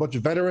room. He's got a bunch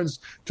of veterans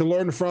to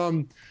learn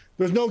from.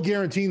 There's no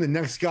guaranteeing the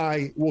next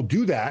guy will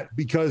do that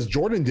because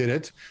Jordan did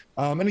it.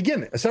 And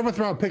again, a 7th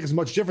round pick is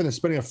much different than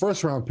spending a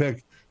 1st round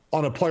pick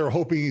on a player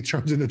hoping he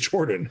turns into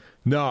Jordan.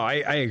 No, I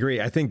agree.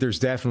 I think there's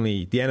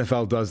definitely, the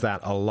NFL does that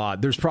a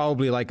lot. There's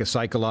probably like a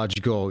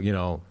psychological,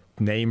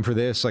 name for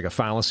this, like a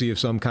fallacy of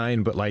some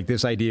kind, but like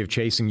this idea of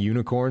chasing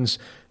unicorns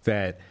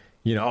that,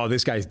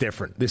 this guy's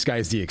different. This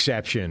guy's the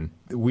exception.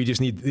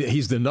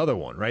 He's another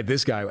one, right?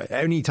 This guy,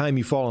 anytime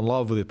you fall in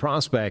love with a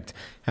prospect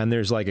and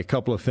there's like a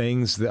couple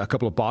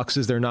of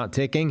boxes they're not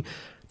ticking,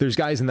 there's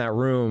guys in that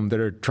room that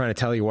are trying to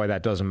tell you why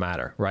that doesn't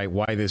matter, right?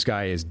 Why this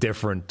guy is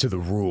different to the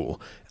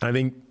rule. And I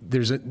think the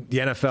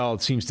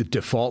NFL seems to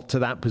default to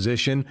that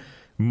position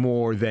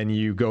more than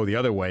you go the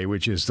other way,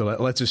 which is to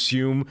let's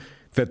assume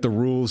that the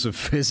rules of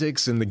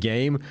physics in the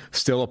game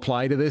still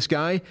apply to this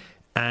guy.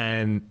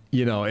 And,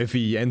 if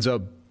he ends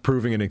up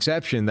proving an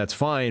exception, that's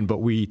fine, but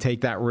we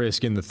take that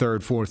risk in the 3rd,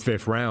 4th,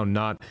 5th round,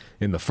 not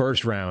in the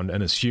 1st round,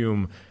 and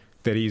assume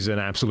that he's an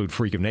absolute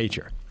freak of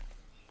nature.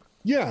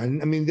 Yeah,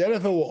 and I mean, the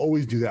NFL will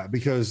always do that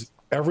because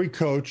every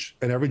coach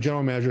and every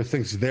general manager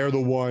thinks they're the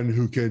one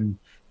who can,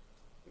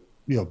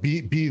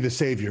 be the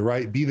savior,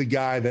 right? Be the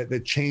guy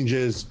that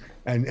changes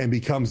and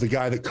becomes the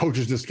guy that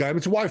coaches this guy.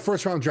 It's why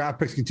 1st round draft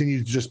picks continue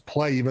to just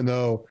play even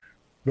though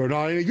they're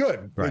not any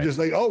good. Right. They're just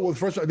like,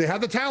 they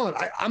have the talent.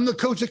 I'm the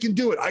coach that can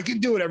do it. I can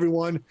do it,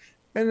 everyone.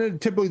 And it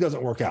typically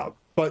doesn't work out.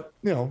 But,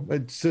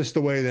 it's just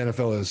the way the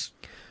NFL is.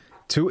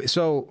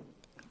 So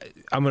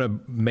I'm going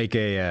to make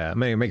a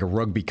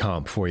rugby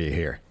comp for you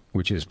here,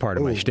 which is part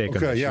of my shtick.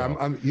 Okay, yeah,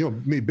 I'm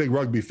me a big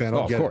rugby fan.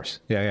 Of course.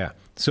 Yeah.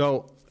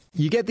 So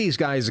you get these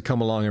guys that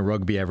come along in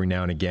rugby every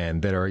now and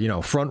again that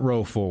are, front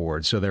row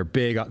forward. So they're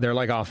big. They're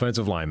like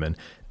offensive linemen.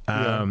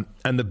 And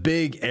the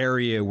big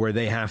area where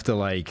they have to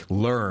like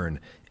learn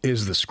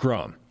is the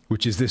scrum,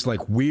 which is this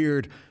like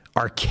weird,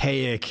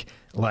 archaic,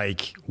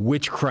 like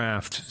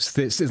witchcraft.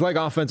 This is like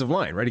offensive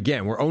line, right?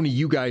 Again, where only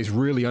you guys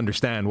really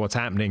understand what's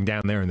happening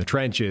down there in the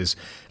trenches.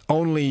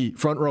 Only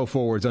front row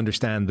forwards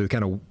understand the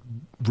kind of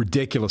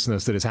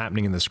ridiculousness that is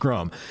happening in the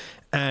scrum.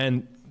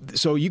 And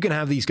so you can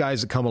have these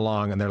guys that come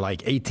along and they're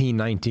like 18,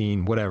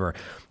 19, whatever.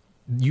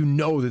 You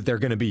know that they're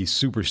going to be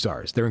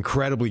superstars. They're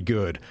incredibly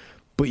good.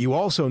 But you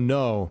also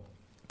know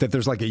that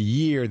there's like a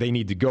year they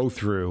need to go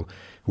through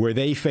where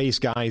they face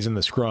guys in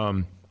the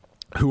scrum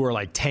who are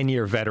like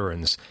 10-year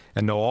veterans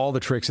and know all the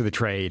tricks of the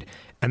trade,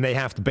 and they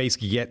have to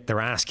basically get their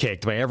ass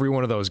kicked by every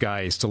one of those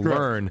guys to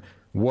learn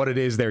what it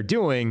is they're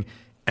doing.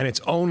 And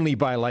it's only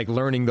by like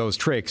learning those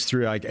tricks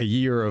through like a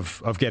year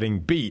of getting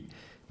beat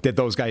that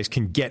those guys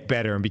can get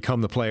better and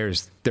become the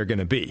players they're going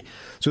to be.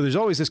 So there's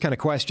always this kind of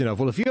question of,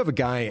 well, if you have a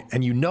guy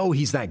and you know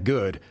he's that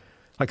good,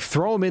 like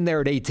throw him in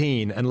there at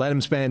 18 and let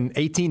him spend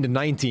 18 to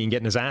 19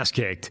 getting his ass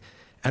kicked.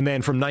 And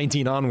then from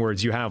 19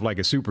 onwards, you have like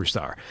a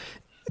superstar.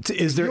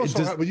 Is there?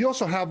 But you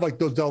also have like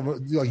those,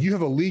 like you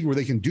have a league where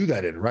they can do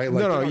that in, right?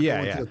 Like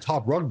the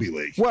top rugby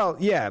league. Well,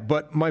 yeah,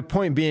 but my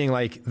point being,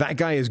 like that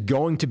guy is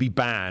going to be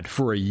bad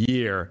for a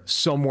year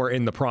somewhere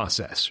in the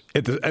process,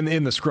 and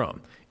in the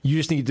scrum. You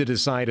just need to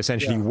decide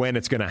essentially when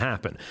it's going to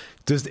happen.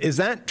 Is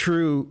that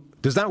true?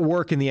 Does that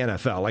work in the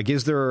NFL? Like,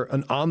 is there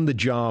an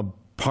on-the-job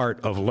part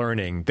of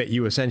learning that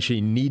you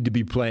essentially need to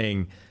be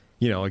playing,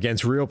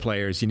 against real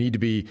players? You need to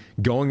be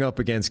going up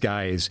against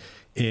guys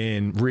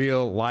in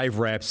real live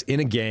reps in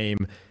a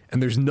game,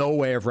 and there's no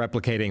way of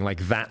replicating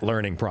like that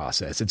learning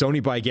process. It's only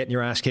by getting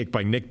your ass kicked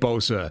by Nick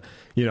Bosa,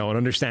 and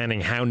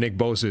understanding how Nick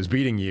Bosa is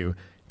beating you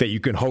that you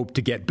can hope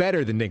to get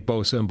better than Nick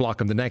Bosa and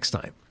block him the next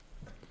time.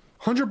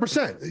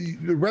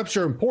 100%. The reps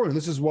are important.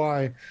 This is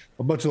why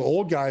a bunch of the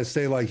old guys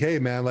say like, hey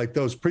man, like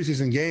those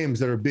preseason games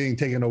that are being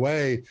taken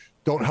away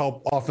don't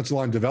help offensive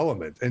line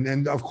development.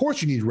 And of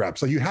course you need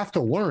reps. Like you have to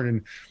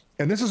learn.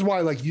 And this is why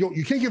like you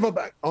can't give up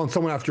on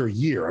someone after a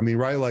year. I mean,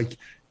 right? Like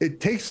it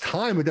takes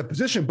time at that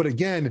position. But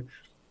again,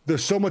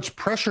 there's so much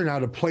pressure now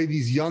to play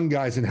these young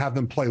guys and have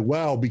them play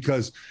well,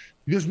 because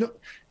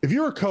if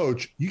you're a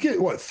coach, you get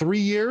 3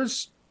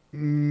 years,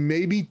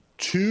 maybe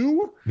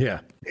 2. Yeah.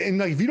 And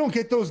like, if you don't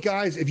get those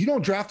guys, if you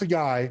don't draft a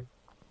guy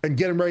and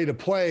get him ready to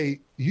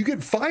play, you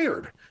get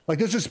fired. Like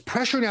there's just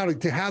pressure now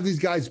to have these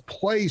guys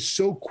play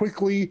so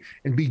quickly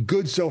and be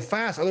good so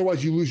fast.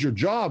 Otherwise you lose your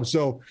job.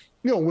 So,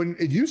 when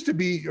it used to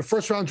be a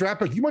first round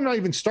draft pick, you might not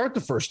even start the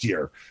first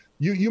year.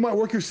 You might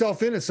work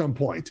yourself in at some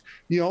point,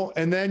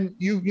 and then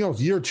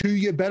year 2, you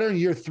get better, and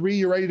year 3,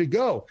 you're ready to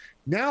go.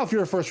 Now, if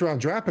you're a first round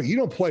draft pick, you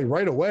don't play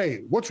right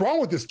away. What's wrong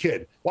with this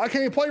kid? Why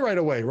can't he play right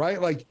away? Right?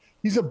 Like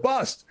he's a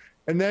bust.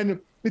 And then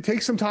it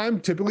takes some time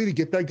typically to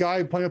get that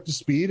guy playing up to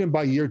speed. And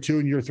by year 2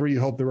 and year 3, you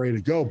hope they're ready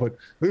to go. But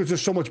there's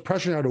just so much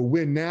pressure now to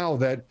win now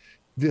that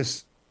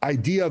this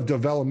idea of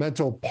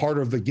developmental part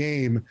of the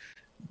game,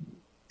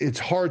 it's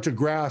hard to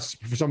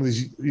grasp for some of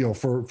these,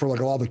 for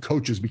like a lot of the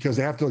coaches, because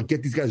they have to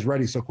get these guys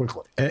ready so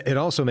quickly. It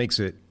also makes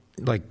it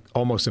like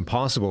almost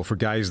impossible for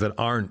guys that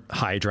aren't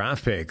high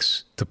draft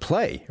picks to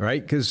play,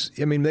 right? Because,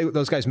 I mean,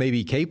 those guys may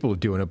be capable of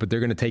doing it, but they're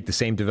going to take the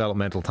same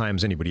developmental time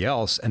as anybody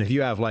else. And if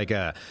you have like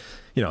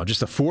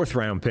just a 4th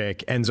round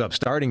pick ends up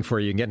starting for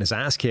you and getting his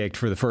ass kicked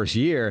for the first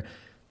year,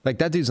 like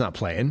that dude's not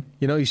playing.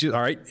 He's just,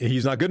 all right,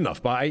 he's not good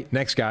enough. Bye,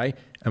 next guy.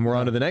 And we're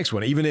on to the next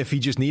one. Even if he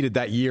just needed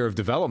that year of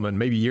development,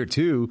 maybe year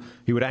 2,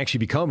 he would actually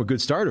become a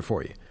good starter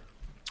for you.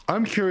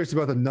 I'm curious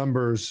about the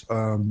numbers,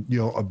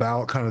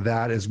 about kind of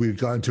that as we've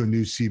gotten to a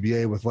new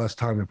CBA with less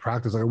time in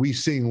practice. Like, are we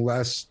seeing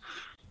less,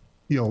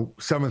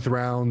 7th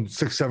round,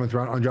 6th, 7th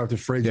round undrafted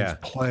free agents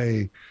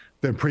play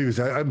than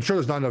previously? I'm sure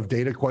there's not enough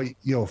data quite,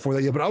 for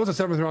that yet, but I was a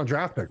 7th round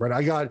draft pick, right?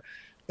 I got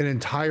an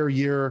entire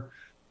year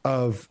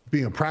of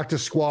being a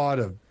practice squad,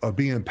 of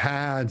being in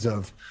pads,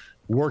 of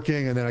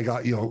working. And then I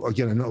got,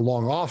 again, a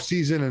long off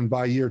season. And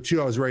by year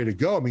 2, I was ready to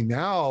go. I mean,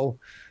 now,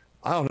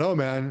 I don't know,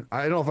 man.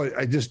 I don't know if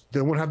I just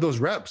wouldn't have those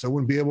reps. I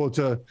wouldn't be able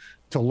to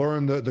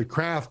learn the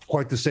craft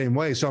quite the same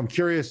way. So I'm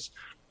curious.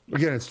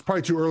 Again, it's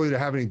probably too early to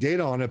have any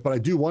data on it, but I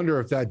do wonder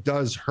if that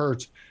does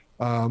hurt,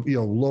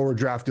 lower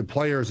drafted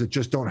players that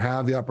just don't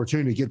have the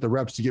opportunity to get the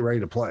reps to get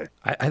ready to play.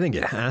 I think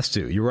it has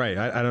to. You're right.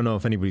 I don't know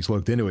if anybody's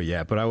looked into it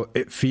yet, but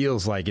it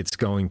feels like it's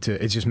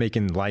just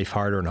making life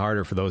harder and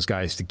harder for those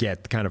guys to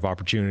get the kind of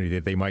opportunity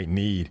that they might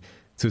need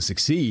to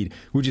succeed,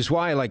 which is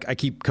why I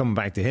keep coming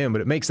back to him,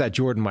 but it makes that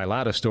Jordan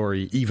Mailata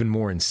story even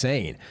more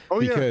insane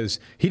because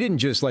he didn't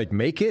just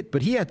make it,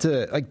 but he had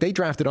to, they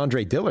drafted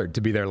Andre Dillard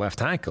to be their left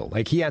tackle.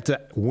 He had to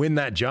win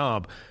that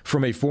job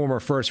from a former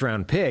 1st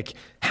round pick,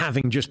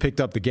 having just picked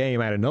up the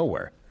game out of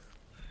nowhere.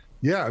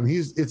 Yeah, I mean,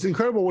 it's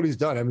incredible what he's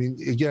done. I mean,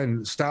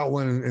 again,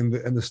 Stoutland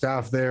and the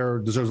staff there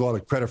deserves a lot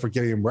of credit for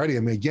getting him ready. I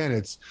mean, again,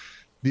 it's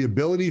the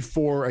ability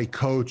for a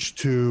coach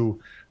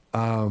to,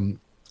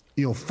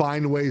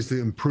 find ways to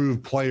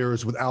improve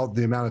players without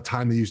the amount of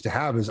time they used to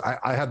have.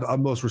 I have the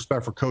utmost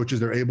respect for coaches.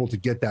 They're able to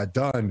get that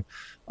done.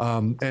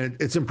 And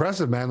it's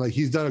impressive, man.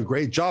 He's done a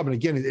great job. And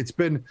again, it's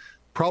been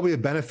probably a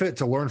benefit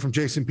to learn from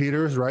Jason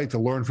Peters, right? To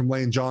learn from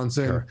Lane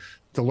Johnson,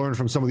 to learn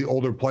from some of the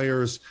older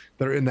players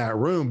that are in that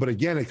room. But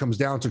again, it comes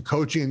down to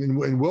coaching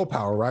and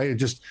willpower, right? It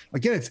just,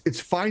 again, it's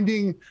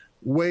finding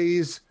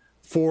ways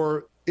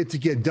for it to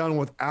get done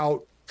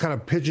without kind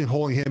of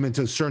pigeonholing him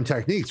into certain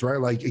techniques, right?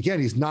 Like,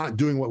 again, he's not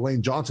doing what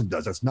Lane Johnson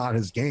does. That's not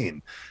his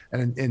game.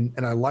 And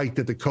I like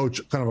that the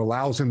coach kind of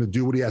allows him to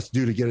do what he has to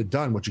do to get it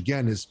done, which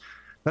again is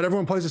not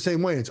everyone plays the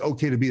same way. It's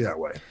okay to be that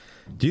way.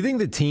 Do you think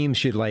the team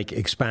should like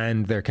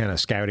expand their kind of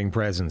scouting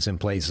presence in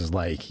places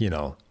like,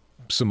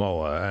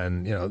 Samoa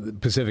and, the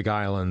Pacific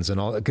Islands and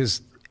all that?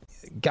 Because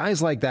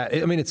guys like that,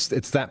 I mean, it's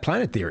that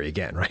planet theory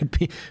again, right?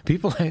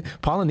 People,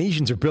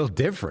 Polynesians are built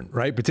different,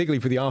 right? Particularly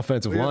for the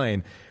offensive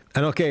line.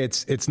 And okay,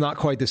 it's not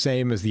quite the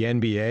same as the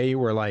NBA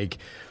where like,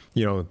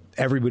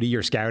 everybody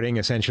you're scouting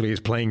essentially is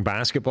playing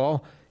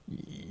basketball.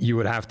 You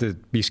would have to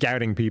be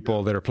scouting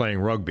people that are playing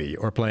rugby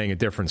or playing a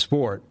different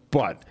sport,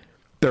 but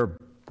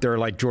they're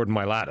like Jordan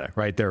Mailata,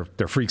 right? They're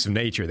freaks of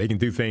nature. They can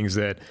do things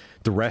that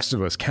the rest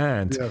of us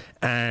can't. Yeah.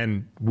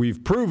 And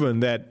we've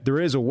proven that there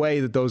is a way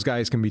that those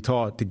guys can be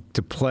taught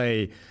to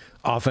play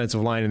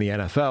offensive line in the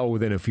NFL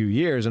within a few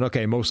years. And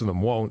okay, most of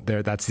them won't.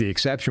 That's the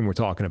exception we're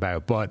talking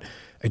about. But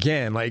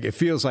again, like it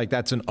feels like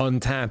that's an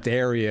untapped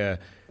area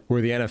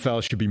where the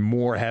NFL should be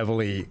more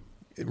heavily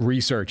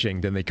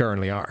researching than they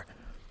currently are.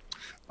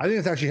 I think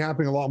it's actually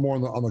happening a lot more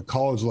on the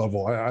college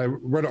level. I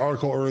read an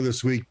article earlier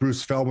this week.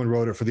 Bruce Feldman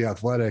wrote it for The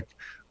Athletic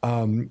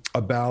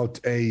about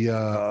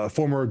a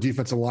former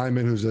defensive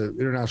lineman who's an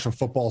international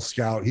football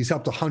scout. He's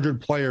helped 100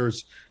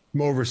 players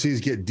from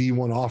overseas get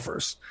D1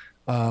 offers.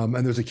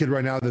 And there's a kid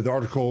right now that the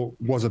article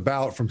was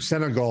about from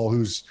Senegal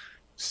who's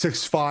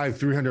 6'5",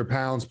 300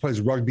 pounds,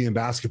 plays rugby and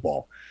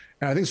basketball.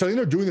 And I think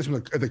they're doing this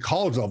at the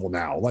college level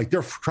now. Like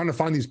they're trying to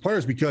find these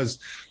players because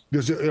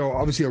there's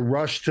obviously a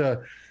rush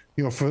to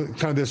for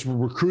kind of this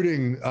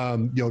recruiting,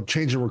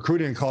 change in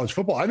recruiting in college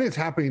football. I think it's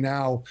happening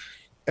now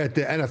at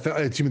the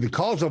NFL, the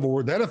college level,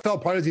 where the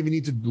NFL probably doesn't even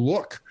need to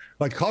look.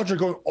 Like college are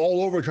going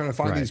all over trying to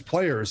find these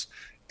players.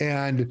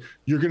 And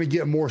you're going to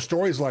get more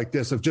stories like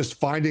this of just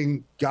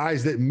finding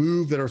guys that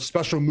move, that are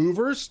special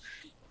movers,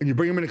 and you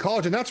bring them into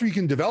college. And that's where you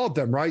can develop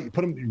them, right? You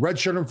put them,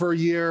 redshirt them for a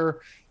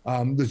year.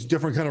 There's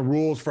different kind of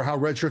rules for how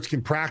redshirts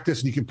can practice,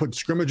 and you can put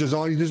scrimmages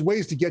on. There's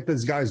ways to get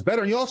these guys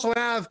better. And you also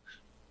have,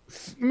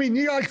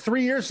 you got like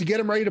 3 years to get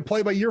him ready to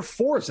play by year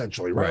 4,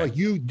 essentially, right? Like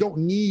you don't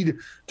need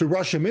to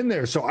rush him in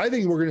there. So I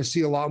think we're going to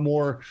see a lot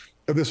more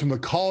of this from the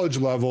college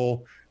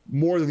level,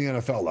 more than the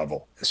NFL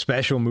level.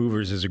 Special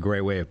movers is a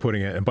great way of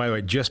putting it. And by the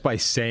way, just by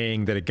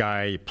saying that a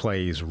guy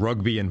plays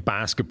rugby and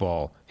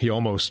basketball, he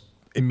almost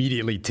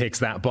immediately ticks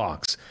that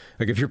box.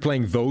 Like if you're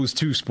playing those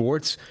two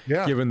sports,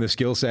 given the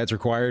skill sets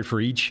required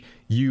for each,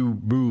 you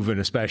move in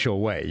a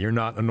special way. You're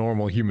not a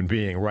normal human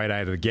being right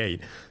out of the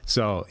gate.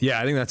 So yeah,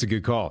 I think that's a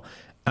good call.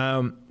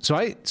 So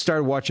I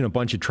started watching a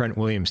bunch of Trent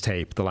Williams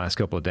tape the last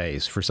couple of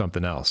days for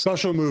something else.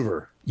 Special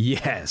mover.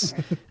 Yes.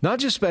 Not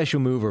just special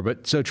mover,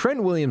 but so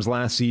Trent Williams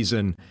last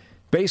season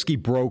basically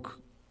broke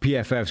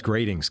PFF's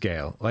grading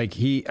scale. Like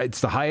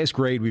it's the highest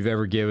grade we've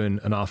ever given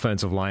an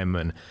offensive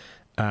lineman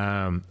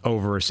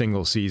over a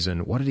single season.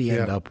 What did he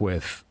end up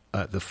with?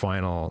 The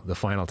final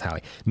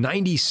tally,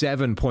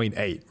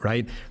 97.8.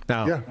 Right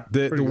now,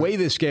 the way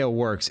this scale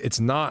works, it's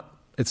not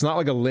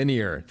like a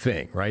linear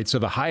thing, right? So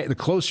the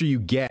closer you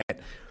get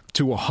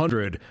to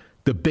 100,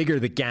 the bigger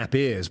the gap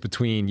is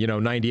between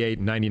 98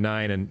 and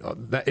 99,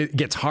 and it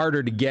gets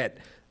harder to get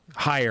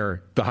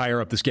higher the higher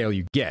up the scale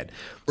you get.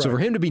 Right. So for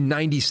him to be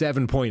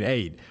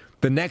 97.8,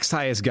 the next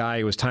highest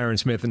guy was Tyron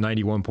Smith at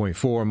 91.4,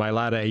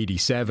 Mailata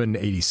 87,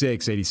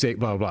 86, blah,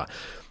 blah, blah.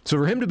 So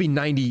for him to be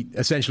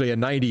essentially a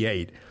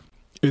 98,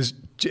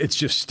 it's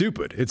just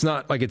stupid. It's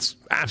not like it's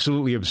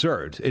absolutely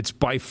absurd. It's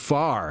by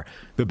far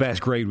the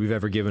best grade we've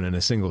ever given in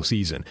a single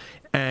season.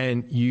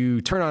 And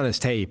you turn on his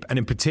tape, and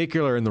in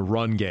particular in the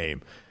run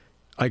game,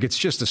 like it's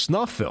just a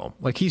snuff film.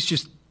 Like he's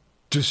just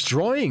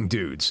destroying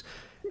dudes.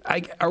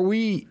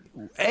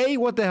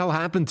 What the hell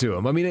happened to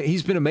him? I mean,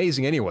 he's been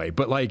amazing anyway,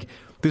 but like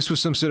this was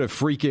some sort of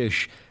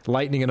freakish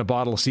lightning in a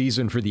bottle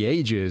season for the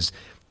ages.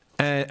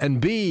 And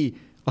B,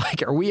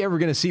 like, are we ever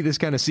going to see this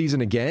kind of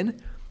season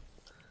again?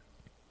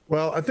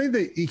 Well, I think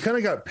that he kind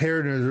of got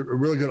paired in a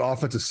really good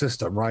offensive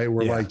system, right?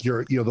 Where like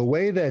the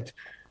way that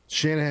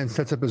Shanahan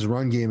sets up his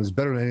run game is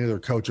better than any other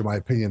coach, in my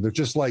opinion. They're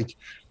just like,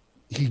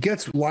 he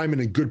gets linemen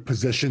in good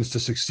positions to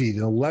succeed.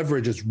 And the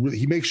leverage is really,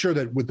 he makes sure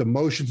that with the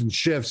motions and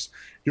shifts,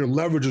 your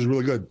leverage is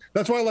really good.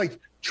 That's why like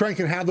Trent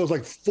can have those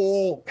like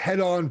full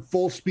head-on,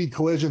 full speed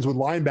collisions with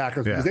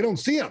linebackers because they don't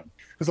see him.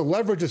 Because the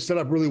leverage is set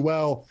up really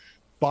well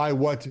by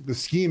what the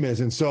scheme is.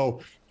 And so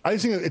I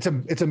just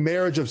think it's a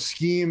marriage of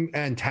scheme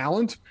and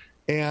talent.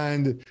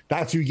 And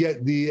that's you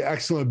get the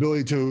excellent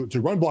ability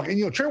to run block.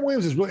 And, Trent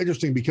Williams is really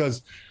interesting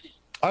because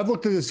I've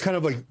looked at this kind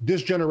of like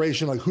this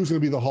generation, like who's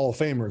going to be the Hall of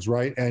Famers,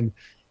 right? And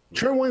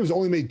Trent Williams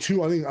only made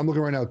 2, I think I'm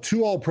looking right now,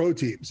 2 All-Pro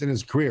teams in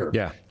his career.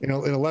 Yeah. In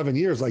 11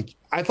 years. Like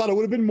I thought it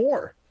would have been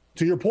more,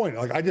 to your point.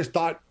 Like I just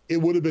thought it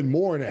would have been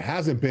more, and it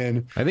hasn't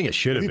been. I think it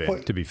should have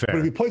been, to be fair. But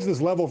if he plays at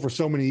this level for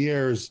so many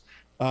years,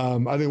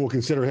 I think we'll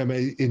consider him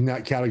in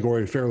that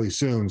category fairly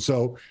soon.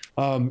 So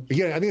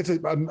again, I think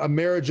it's a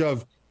marriage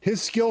of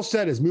his skill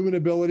set, his movement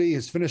ability,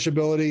 his finish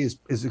ability,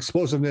 his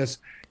explosiveness,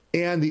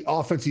 and the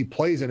offense he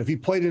plays in. If he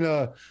played in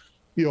a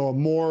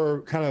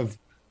more kind of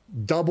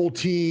double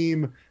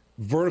team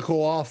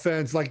vertical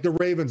offense like the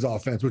Ravens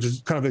offense, which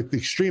is kind of the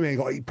extreme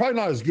angle, probably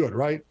not as good,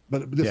 right?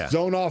 But this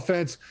zone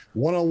offense,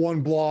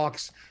 one-on-one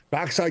blocks,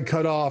 backside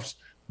cutoffs,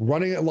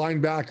 running at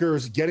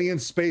linebackers, getting in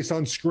space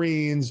on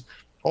screens,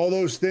 all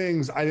those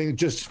things, I think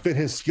just fit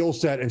his skill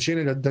set, and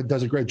Shannon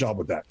does a great job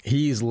with that.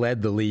 He's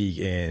led the league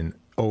in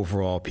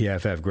overall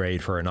PFF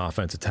grade for an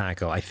offensive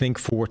tackle, I think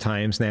 4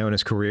 times now in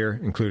his career,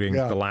 including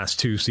the last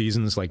 2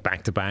 seasons, like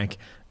back-to-back.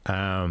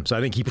 So I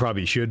think he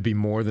probably should be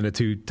more than a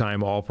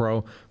 2-time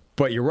All-Pro.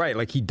 But you're right,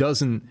 like he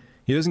doesn't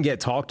get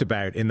talked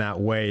about in that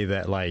way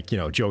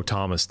that Joe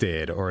Thomas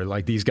did, or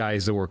like these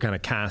guys that were kind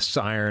of cast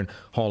iron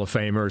Hall of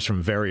Famers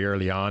from very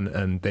early on,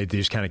 and they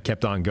just kind of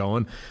kept on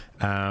going.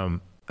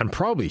 And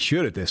probably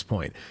should at this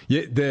point.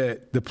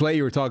 The play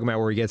you were talking about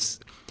where he gets,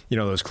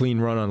 those clean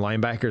run on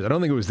linebackers, I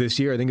don't think it was this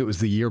year. I think it was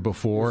the year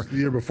before.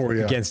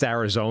 Against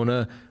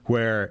Arizona,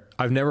 where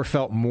I've never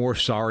felt more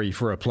sorry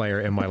for a player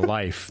in my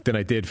life than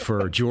I did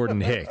for Jordan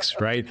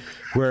Hicks, right?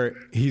 Where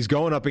he's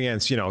going up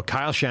against,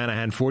 Kyle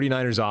Shanahan,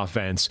 49ers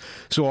offense.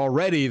 So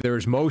already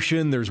there's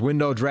motion, there's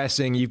window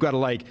dressing. You've got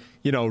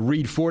to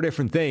read 4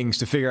 different things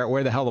to figure out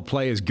where the hell the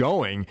play is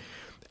going.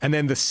 And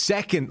then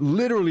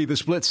literally the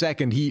split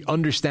second, he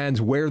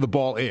understands where the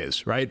ball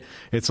is, right?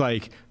 It's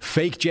like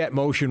fake jet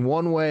motion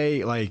one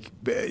way,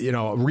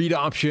 read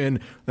option,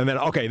 and then,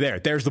 okay,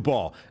 there's the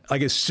ball.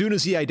 Like as soon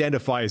as he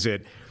identifies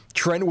it,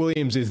 Trent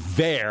Williams is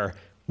there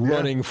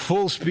running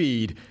full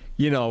speed,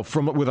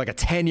 with like a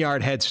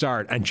 10-yard head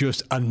start and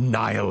just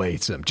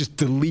annihilates him, just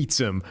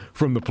deletes him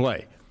from the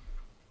play.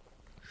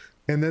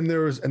 And then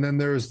there's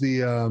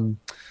the,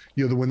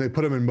 when they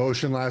put him in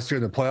motion last year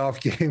in the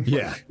playoff game.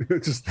 Yeah. it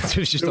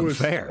was just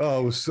unfair.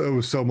 It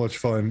was so much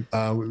fun,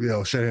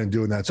 Shanahan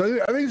doing that. So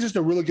I think it's just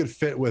a really good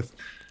fit with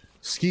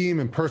scheme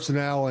and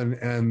personnel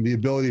and the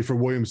ability for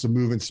Williams to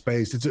move in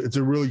space. It's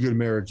a really good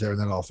marriage there in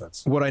that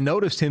offense. What I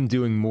noticed him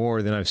doing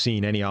more than I've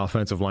seen any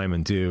offensive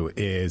lineman do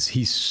is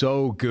he's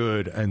so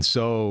good and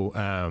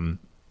so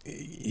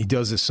he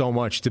does this so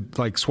much to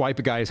like swipe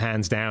a guy's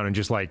hands down and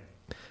just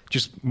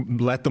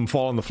let them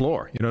fall on the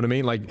floor. You know what I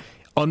mean? Like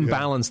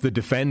unbalance the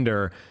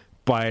defender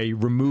by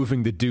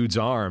removing the dude's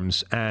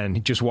arms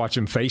and just watch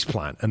him face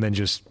plant and then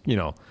just,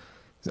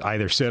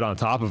 either sit on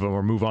top of him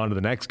or move on to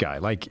the next guy.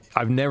 Like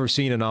I've never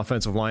seen an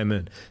offensive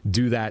lineman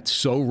do that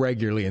so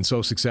regularly and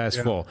so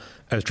successful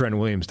as Trent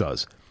Williams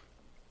does.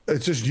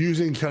 It's just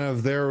using kind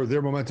of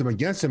their momentum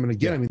against him. And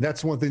again, I mean,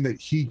 that's one thing that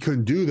he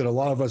could do that a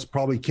lot of us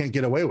probably can't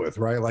get away with,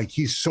 right? Like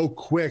he's so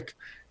quick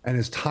and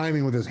his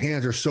timing with his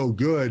hands are so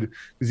good,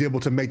 he's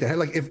able to make the head.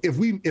 Like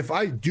if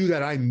I do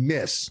that, I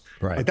miss.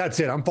 Right. Like that's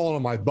it. I'm falling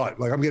on my butt.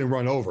 Like I'm getting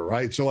run over.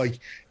 Right. So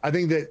like I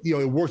think that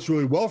it works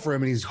really well for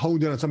him, and he's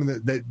honed in on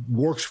something that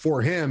works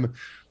for him.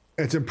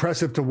 It's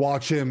impressive to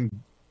watch him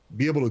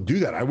be able to do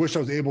that. I wish I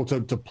was able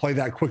to play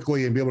that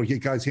quickly and be able to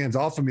get guys' hands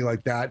off of me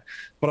like that,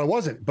 but I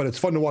wasn't. But it's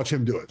fun to watch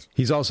him do it.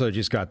 He's also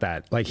just got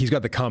that, like he's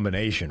got the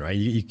combination, right?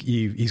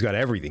 He's got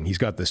everything. He's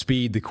got the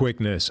speed, the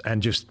quickness,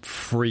 and just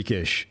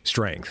freakish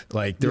strength.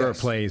 Like there are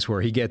plays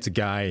where he gets a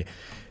guy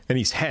and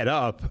he's head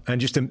up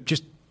and just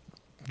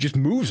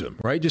moves him,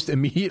 right? Just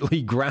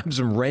immediately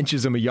grabs him,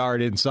 wrenches him a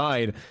yard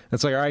inside.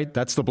 That's like, all right,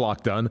 that's the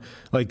block done.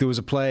 Like there was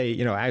a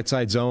play,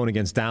 outside zone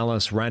against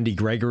Dallas. Randy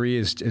Gregory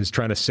is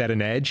trying to set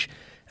an edge.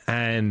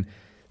 And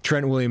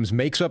Trent Williams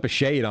makes up a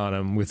shade on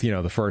him with,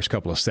 the first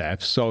couple of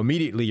steps. So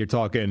immediately you're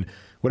talking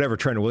whatever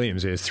Trent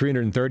Williams is,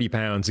 330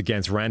 pounds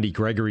against Randy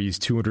Gregory's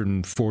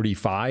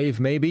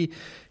 245 maybe,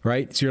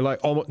 right? So you're like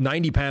almost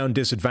 90-pound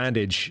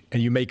disadvantage,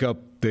 and you make up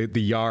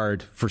the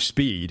yard for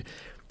speed.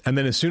 And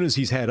then as soon as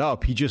he's head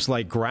up, he just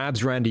like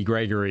grabs Randy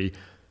Gregory,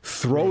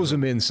 throws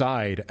him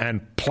inside,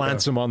 and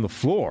plants him on the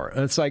floor.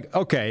 And it's like,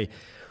 okay,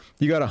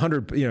 you got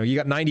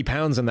 90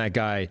 pounds on that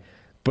guy,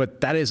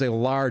 but that is a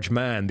large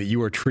man that you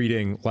are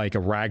treating like a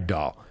rag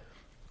doll.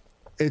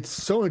 It's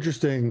so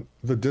interesting,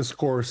 the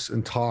discourse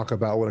and talk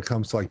about when it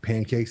comes to like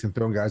pancakes and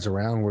throwing guys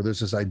around, where there's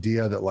this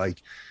idea that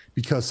like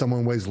because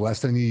someone weighs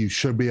less than you, you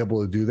should be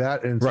able to do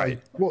that. And it's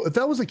like, well, if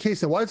that was the case,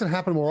 then why doesn't it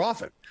happen more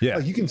often? Yeah.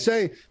 Like you can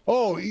say,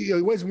 oh, he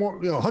weighs more,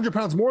 100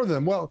 pounds more than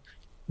them. Well,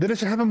 then it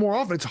should happen more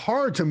often. It's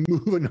hard to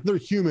move another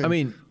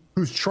human.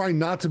 Who's trying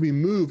not to be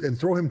moved and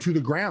throw him to the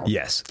ground.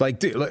 Yes. Like,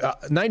 dude,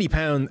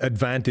 90-pound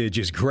advantage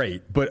is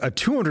great, but a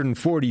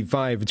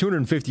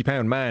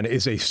 250-pound man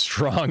is a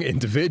strong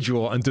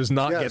individual and does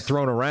not get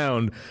thrown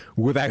around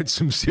without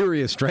some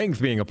serious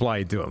strength being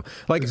applied to him.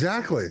 Like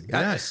exactly.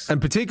 Yes. And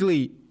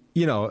particularly,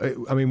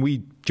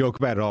 we joke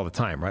about it all the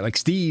time, right? Like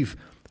Steve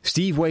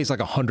weighs like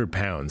 100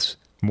 pounds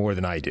more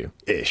than I do,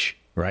 ish,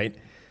 right?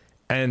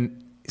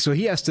 And so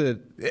he has to,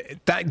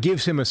 that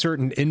gives him a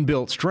certain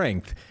inbuilt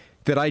strength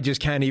that I just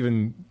can't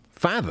even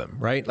fathom,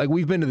 right? Like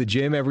we've been to the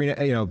gym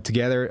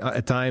together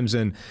at times,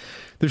 and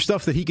there's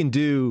stuff that he can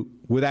do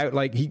without,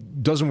 like, he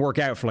doesn't work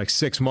out for like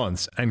 6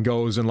 months and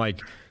goes and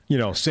like,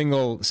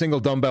 single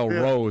dumbbell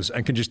rows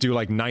and can just do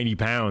like 90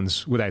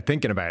 pounds without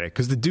thinking about it.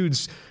 Cause the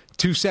dude's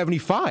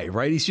 275,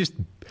 right?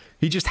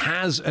 He just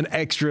has an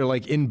extra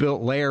like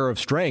inbuilt layer of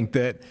strength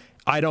that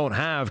I don't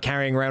have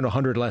carrying around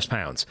 100 less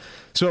pounds.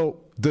 So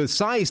the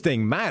size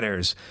thing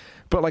matters,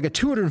 but like a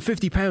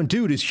 250-pound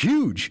dude is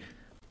huge.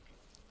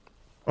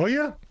 Oh,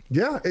 yeah.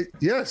 Yeah.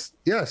 Yes.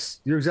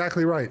 You're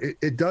exactly right.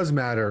 It does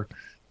matter.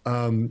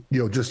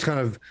 Just kind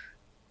of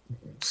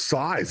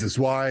size is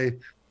why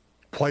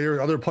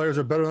other players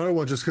are better than other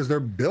ones, just because their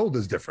build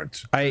is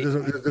different.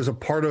 There's a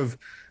part of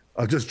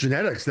just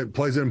genetics that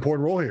plays an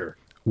important role here.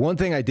 One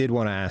thing I did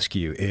want to ask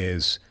you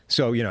is,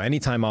 so,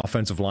 anytime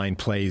offensive line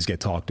plays get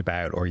talked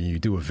about, or you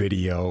do a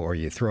video or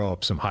you throw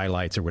up some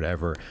highlights or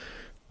whatever,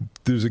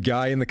 there's a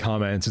guy in the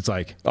comments, it's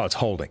like, oh, it's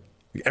holding.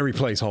 Every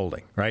play's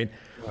holding, right?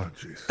 Oh,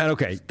 geez. And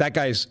okay, that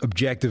guy's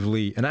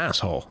objectively an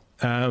asshole.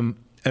 And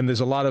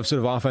there's a lot of sort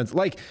of offense,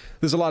 like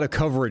there's a lot of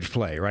coverage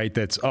play, right?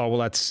 That's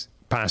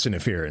pass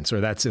interference or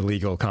that's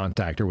illegal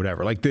contact or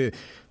whatever. Like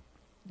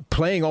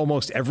playing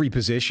almost every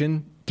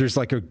position, there's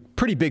like a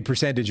pretty big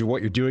percentage of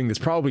what you're doing that's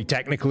probably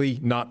technically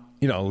not,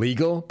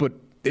 legal, but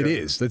it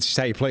is. That's just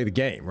how you play the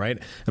game, right?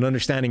 And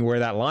understanding where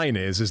that line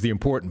is the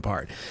important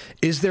part.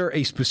 Is there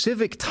a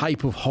specific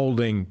type of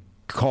holding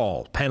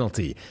call,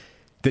 penalty,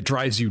 that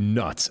drives you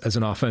nuts as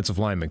an offensive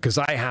lineman? Because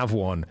I have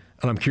one,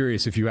 and I'm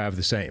curious if you have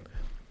the same.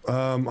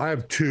 I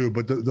have two,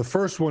 but the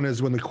first one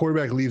is when the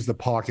quarterback leaves the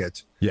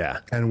pocket. Yeah.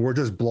 And we're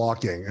just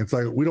blocking. It's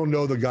like, we don't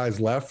know the guy's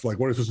left. Like,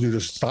 what are we supposed to do?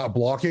 Just stop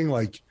blocking?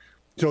 Like,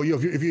 so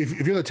if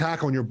you're the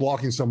tackle and you're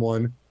blocking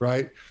someone,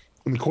 right,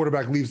 and the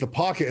quarterback leaves the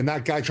pocket and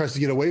that guy tries to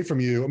get away from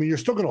you, I mean, you're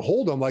still going to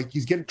hold him. Like,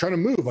 he's trying to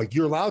move. Like,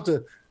 you're allowed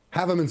to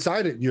have him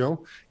inside it, and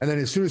then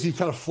as soon as he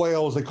kind of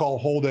flails, they call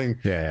holding.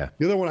 Yeah.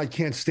 The other one I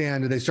can't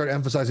stand, and they started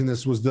emphasizing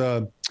this, was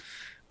the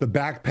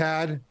back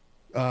pad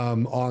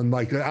on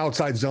like the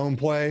outside zone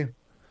play,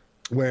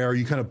 where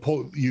you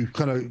pull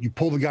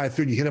the guy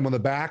through and you hit him on the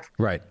back.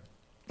 Right.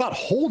 Not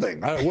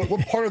holding.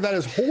 What part of that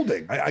is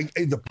holding?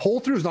 The pull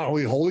through is not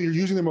really holding. You're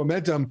using the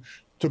momentum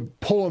to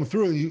pull him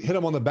through and you hit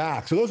him on the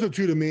back. So those are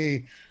two to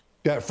me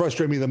that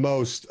frustrate me the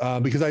most,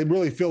 because I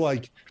really feel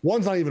like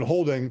one's not even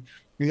holding.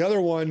 The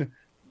other one,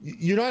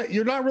 you don't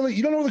know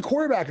where the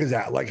quarterback is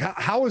at. Like,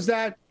 how is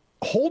that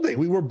holding?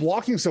 We were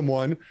blocking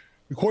someone.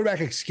 The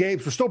quarterback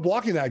escapes. We're still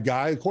blocking that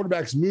guy. The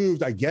quarterback's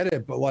moved. I get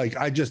it. But like,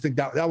 I just think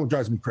that one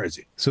drives me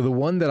crazy. So the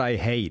one that I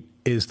hate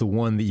is the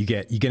one that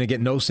you're going to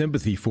get no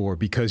sympathy for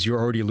because you're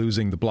already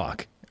losing the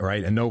block,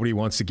 right? And nobody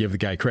wants to give the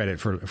guy credit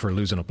for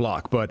losing a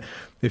block. But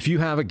if you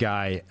have a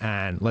guy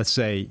and let's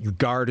say the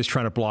guard is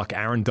trying to block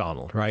Aaron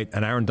Donald, right?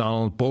 And Aaron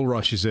Donald bull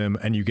rushes him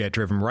and you get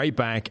driven right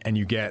back and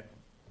you get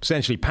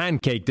essentially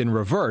pancaked in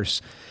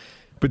reverse.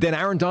 But then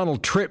Aaron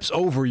Donald trips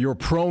over your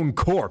prone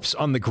corpse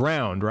on the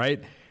ground,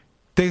 right?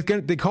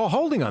 They call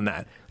holding on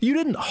that. You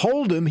didn't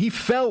hold him. He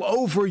fell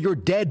over your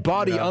dead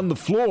body on the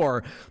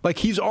floor. Like,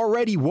 he's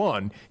already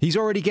won. He's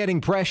already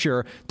getting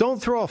pressure.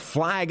 Don't throw a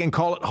flag and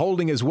call it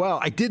holding as well.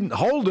 I didn't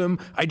hold him.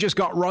 I just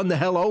got run the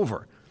hell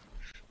over.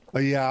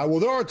 Yeah. Well,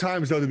 there are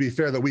times, though, to be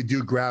fair, that we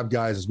do grab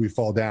guys as we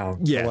fall down.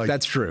 Yeah, so,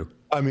 that's true.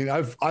 I mean,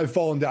 I've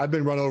fallen down. I've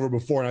been run over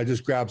before, and I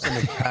just grab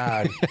someone's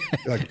pad,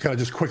 like kind of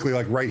just quickly,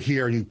 like right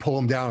here, and you pull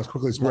them down as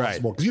quickly as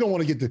possible because you don't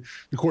want to get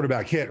the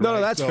quarterback hit. No,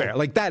 that's fair.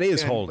 Like, that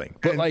is holding.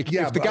 But like,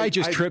 if the guy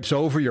just trips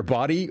over your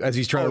body as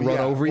he's trying to run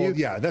over you,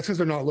 that's because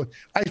they're not looking.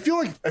 I feel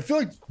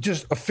like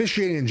just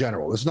officiating in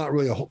general. It's not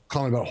really a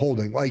comment about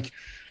holding. Like,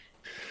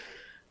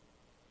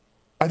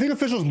 I think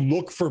officials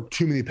look for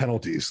too many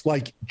penalties.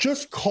 Like,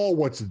 just call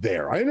what's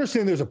there. I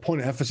understand there's a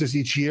point of emphasis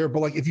each year, but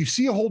like, if you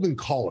see a holding,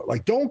 call it.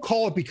 Like, don't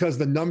call it because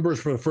the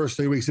numbers for the first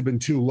 3 weeks have been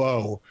too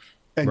low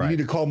and you need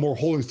to call more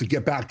holdings to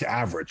get back to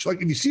average.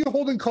 Like, if you see a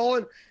holding, call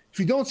it. If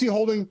you don't see a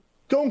holding,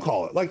 don't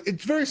call it. Like,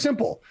 it's very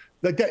simple.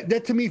 Like,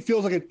 that to me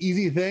feels like an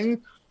easy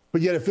thing,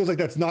 but yet it feels like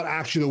that's not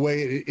actually the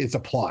way it's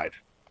applied.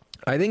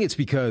 I think it's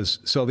because,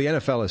 so the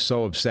NFL is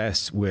so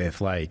obsessed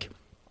with like,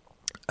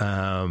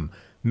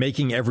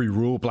 making every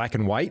rule black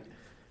and white.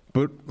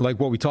 But like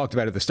what we talked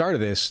about at the start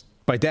of this,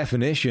 by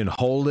definition,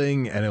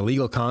 holding and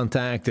illegal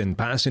contact and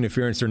pass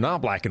interference, they're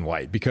not black and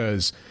white,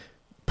 because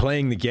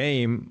playing the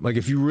game, like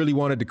if you really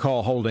wanted to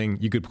call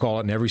holding, you could call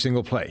it in every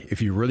single play.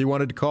 If you really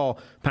wanted to call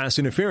pass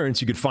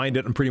interference, you could find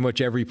it in pretty much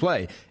every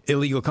play.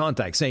 Illegal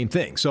contact, same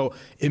thing. So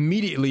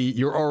immediately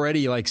you're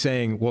already like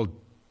saying, well,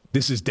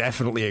 this is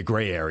definitely a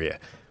gray area,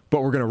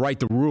 but we're going to write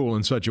the rule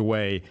in such a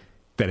way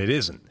that it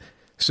isn't.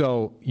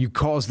 So you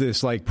cause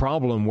this like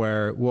problem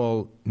where,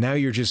 well, now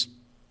you're just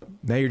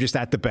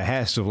at the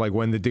behest of like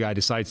when the guy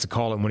decides to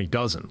call it and when he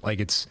doesn't. Like,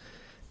 it's,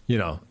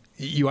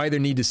 you either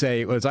need to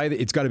say, well,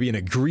 it's got to be an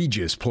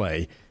egregious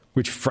play,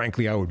 which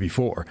frankly I would be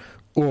for,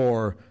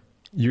 or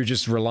you're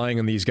just relying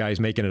on these guys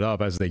making it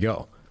up as they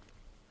go.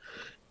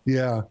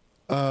 Yeah.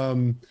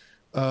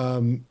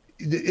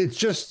 It's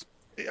just,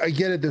 I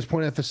get it. There's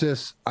point of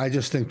emphasis. I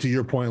just think, to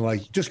your point,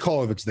 like, just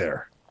call if it's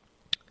there.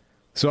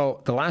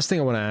 So the last thing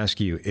I want to ask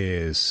you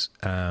is,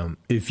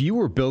 if you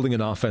were building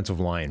an offensive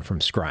line from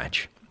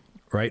scratch,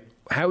 right?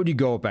 How would you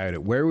go about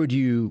it? Where would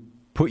you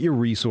put your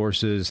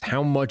resources?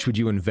 How much would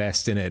you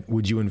invest in it?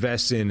 Would you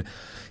invest in,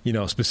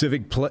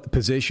 specific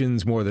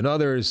positions more than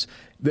others?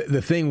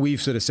 The thing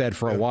we've sort of said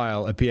for a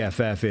while at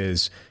PFF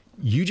is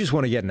you just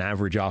want to get an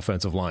average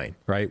offensive line,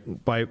 right?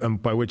 By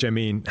which I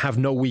mean have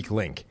no weak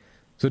link.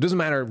 So it doesn't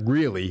matter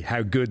really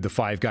how good the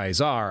 5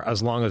 guys are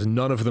as long as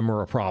none of them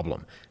are a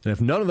problem. And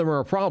if none of them are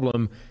a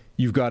problem,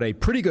 you've got a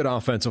pretty good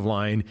offensive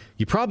line.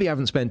 You probably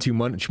haven't spent too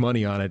much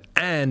money on it.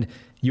 And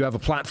you have a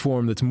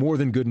platform that's more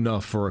than good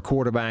enough for a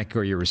quarterback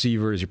or your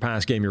receivers, your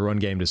pass game, your run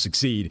game to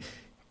succeed.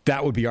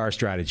 That would be our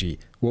strategy.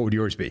 What would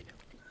yours be?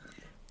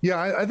 Yeah,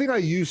 I think I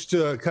used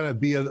to kind of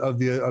be of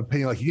the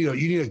opinion, you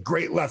need a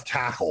great left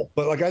tackle.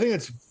 But, I think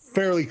it's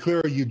fairly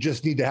clear you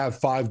just need to have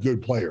 5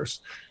 good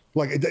players.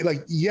 Great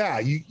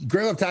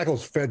left tackle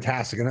is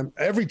fantastic, and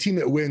every team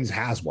that wins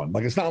has one.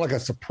 It's not like a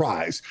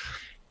surprise.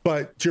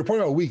 But to your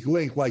point about weak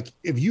link,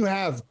 if you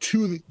have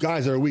 2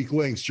 guys that are weak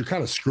links, you're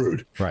kind of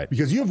screwed, right?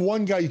 Because you have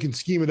 1 guy you can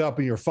scheme it up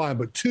and you're fine,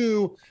 but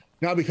 2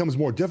 now becomes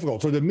more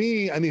difficult. So to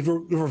me, I mean, if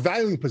we're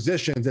valuing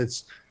positions,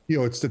 it's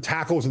the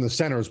tackles and the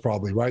centers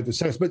probably, right? The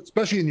centers, but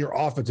especially in your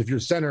offense, if your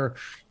center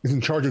is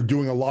in charge of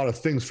doing a lot of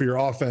things for your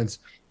offense,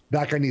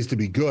 that guy needs to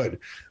be good.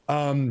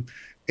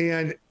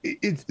 And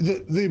it's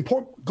the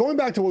important, going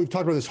back to what we've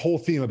talked about, this whole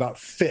theme about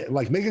fit,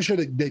 making sure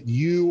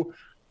that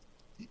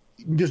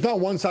there's not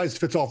one size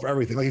fits all for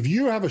everything. If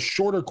you have a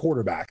shorter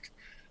quarterback,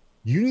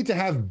 you need to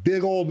have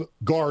big old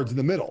guards in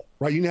the middle,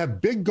 right? You need to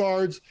have big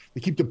guards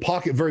that keep the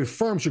pocket very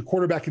firm so your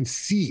quarterback can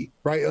see,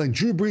 right? Like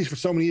Drew Brees for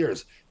so many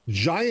years,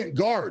 giant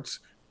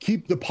guards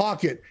keep the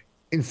pocket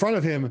in front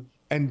of him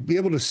and be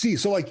able to see.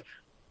 So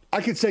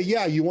I could say,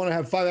 yeah, you want to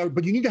have 5,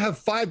 but you need to have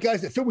 5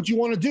 guys that fit what you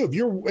want to do. If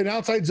you're an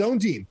outside zone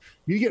team,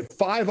 you get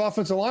 5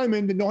 offensive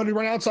linemen that know how to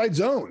run outside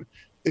zone.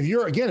 If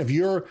you're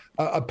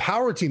a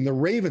power team, the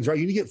Ravens, right,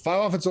 you need to get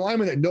 5 offensive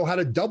linemen that know how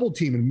to double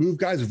team and move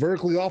guys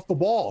vertically off the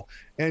ball.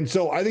 And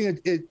so I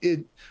think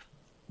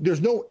there's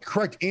no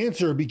correct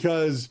answer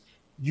because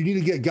you need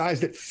to get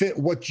guys that fit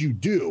what you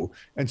do.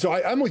 And so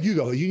I'm with you,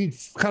 though. You need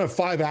kind of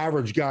 5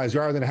 average guys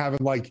rather than having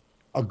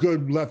a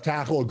good left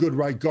tackle, a good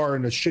right guard,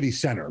 and a shitty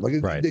center.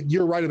 Right.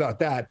 You're right about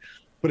that.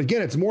 But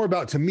again, it's more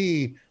about, to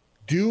me,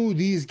 do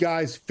these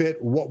guys fit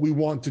what we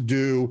want to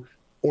do,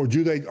 or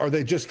are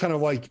they just kind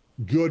of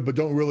good, but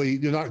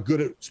they're not good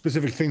at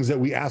specific things that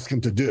we ask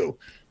them to do.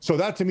 So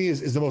that to me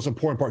is the most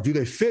important part. Do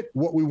they fit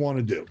what we want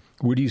to do?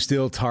 Would you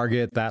still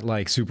target that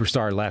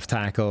superstar left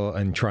tackle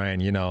and try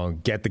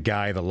and, get the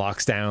guy that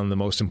locks down the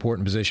most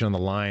important position on the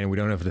line? We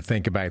don't have to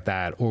think about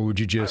that. Or would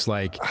you just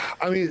I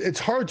mean, it's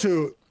hard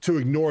to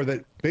ignore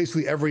that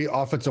basically every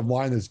offensive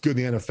line that's good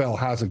in the NFL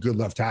has a good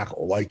left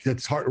tackle.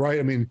 It's hard, right?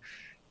 I mean,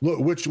 look,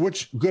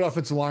 which good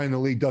offensive line in the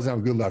league doesn't have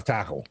a good left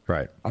tackle?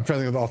 Right. I'm trying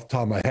to think off the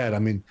top of my head. I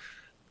mean,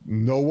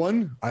 no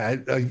one.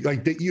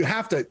 You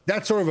have to.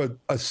 That's sort of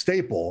a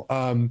staple.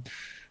 But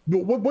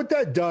what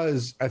that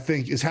does, I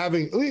think, is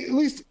having at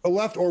least a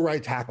left or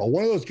right tackle.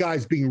 One of those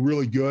guys being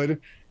really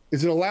good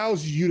is it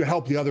allows you to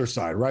help the other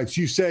side, right?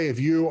 So you say if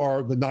you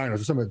are the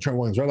Niners or something like Trent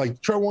Williams,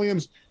 right? Trent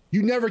Williams,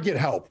 you never get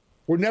help.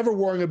 We're never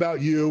worrying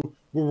about you.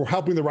 We're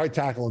helping the right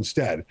tackle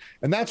instead.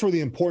 And that's where the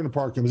important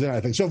part comes in,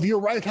 I think. So if your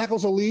right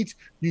tackle's elite,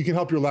 you can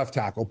help your left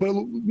tackle. But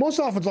most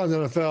offensive lines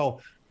in the NFL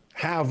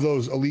have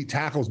those elite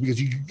tackles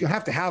because you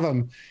have to have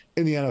them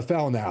in the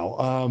NFL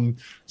now.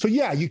 So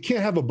yeah, you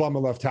can't have a bum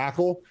at left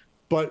tackle,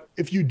 but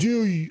if you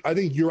do, I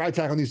think your right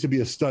tackle needs to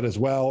be a stud as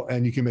well,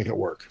 and you can make it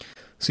work.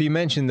 So you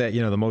mentioned that,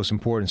 the most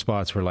important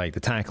spots were the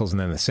tackles and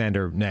then the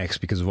center next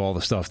because of all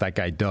the stuff that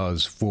guy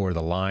does for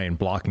the line,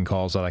 blocking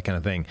calls, all that kind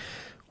of thing.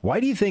 Why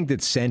do you think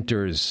that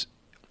centers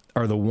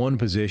are the one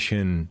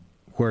position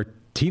where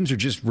teams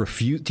just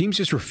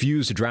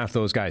refuse to draft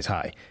those guys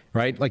high,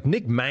 right?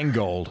 Nick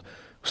Mangold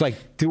was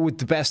with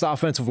the best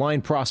offensive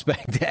line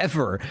prospect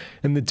ever.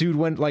 And the dude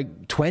went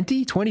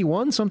 20,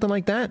 21, something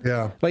like that.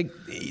 Yeah.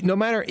 No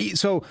matter.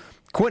 So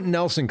Quentin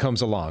Nelson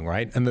comes along,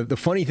 right? And the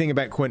funny thing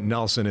about Quentin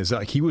Nelson is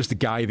he was the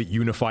guy that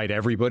unified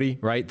everybody,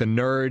 right? The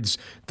nerds,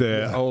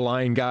 the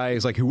O-line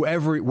guys,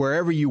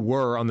 wherever you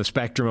were on the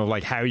spectrum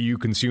of how you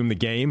consume the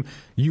game,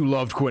 you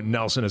loved Quentin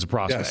Nelson as a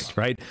prospect,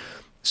 right?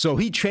 So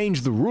he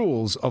changed the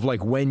rules of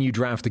when you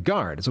draft a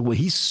guard. So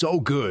he's so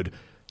good.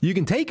 You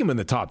can take him in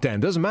the top 10.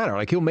 Doesn't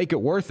matter. He'll make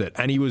it worth it.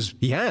 And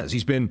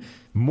he's been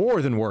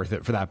more than worth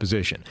it for that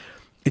position.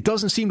 It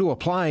doesn't seem to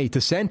apply to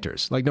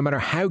centers. No matter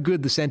how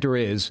good the center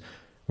is,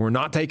 we're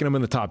not taking him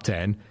in the top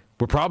 10.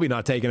 We're probably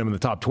not taking him in the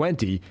top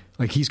 20.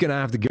 He's going to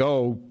have to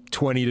go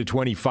 20 to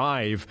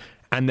 25,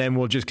 and then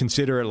we'll just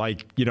consider it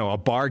a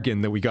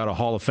bargain that we got a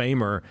Hall of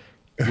Famer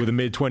with a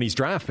mid-20s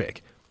draft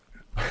pick.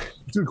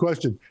 Good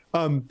question.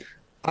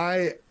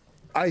 I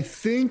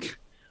think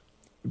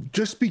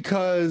just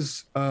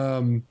because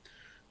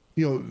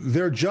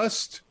they're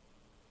just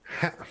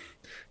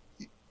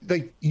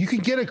you can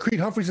get a Creed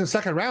Humphreys in the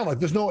second round.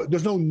 There's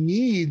no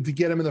need to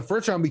get him in the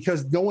first round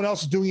because no one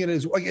else is doing it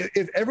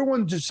if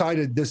everyone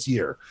decided this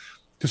year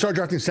to start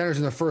drafting centers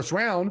in the first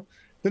round,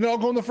 then they'll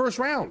go in the first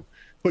round.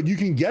 But you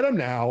can get them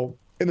now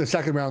in the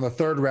second round, the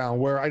third round,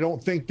 where I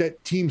don't think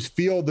that teams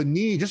feel the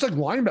need, just like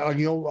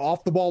linebacker,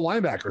 off the ball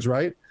linebackers,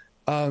 right?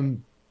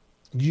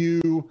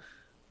 You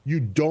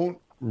don't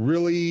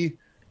really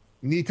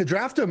need to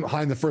draft them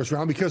high in the first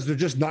round because they're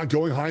just not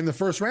going high in the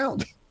first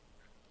round.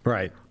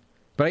 Right.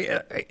 But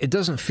it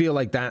doesn't feel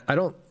like that. I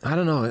don't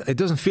know. It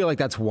doesn't feel like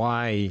that's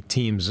why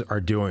teams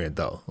are doing it,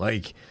 though.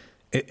 Like,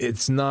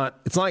 it's not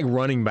like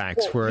running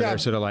backs where they're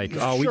sort of like,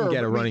 we can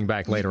get a running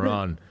back later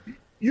on.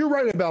 You're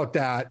right about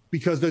that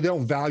because they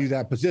don't value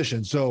that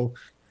position. So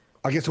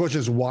I guess the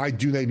question is, why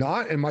do they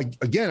not? And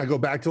again, I go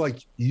back to like,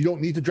 you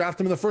don't need to draft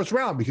them in the first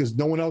round because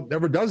no one else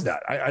ever does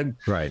that.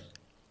 Right.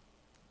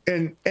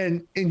 And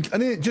I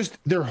think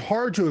they're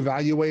hard to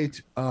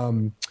evaluate.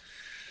 I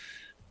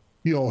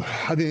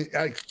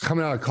think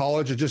coming out of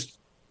college,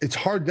 it's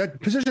hard.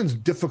 That position's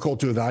difficult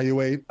to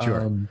evaluate.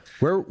 Sure.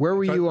 Where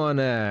were you on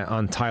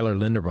Tyler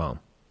Linderbaum?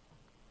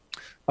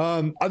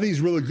 I think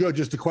he's really good.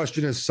 Just the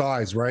question is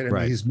size, right? I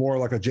mean, he's more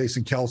like a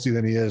Jason Kelsey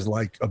than he is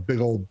like a big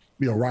old,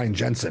 Ryan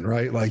Jensen,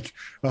 right? Like,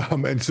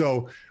 and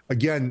so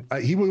again,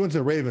 he went to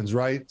the Ravens,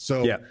 right?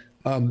 So,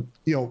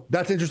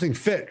 that's an interesting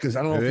fit because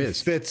I don't know if it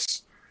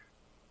fits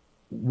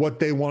what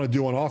they want to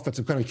do on offense.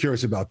 I'm kind of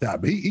curious about that.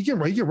 But he can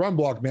run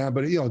block, man.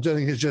 But I think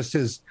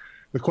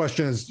the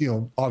question is,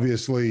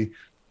 obviously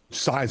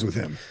size with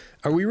him.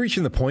 Are we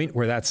reaching the point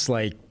where that's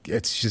like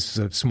it's just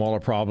a smaller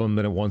problem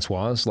than it once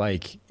was?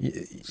 Like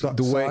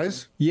the way,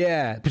 size?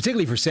 Yeah,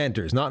 particularly for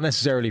centers, not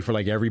necessarily for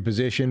like every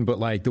position, but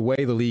like the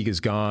way the league has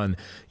gone,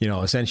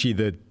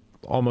 essentially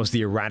almost the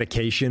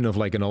eradication of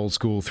like an old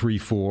school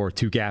 3-4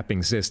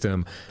 two-gapping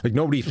system. Like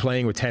nobody's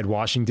playing with Ted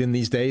Washington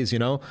these days,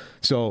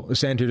 So a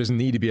center doesn't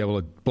need to be able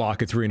to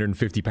block a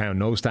 350-pound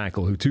nose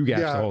tackle who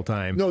two-gaps the whole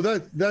time. No,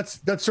 that's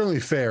certainly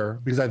fair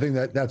because I think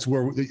that's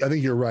where I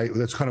think you're right.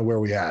 That's kind of where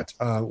we're at.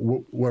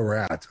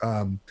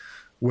 You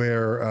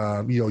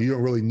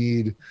don't really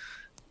need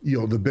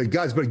the big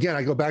guys. But again,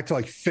 I go back to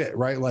like fit,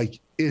 right? Like,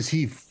 is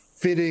he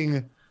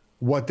fitting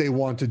what they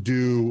want to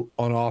do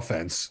on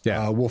offense?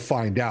 We'll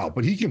find out.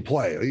 But he can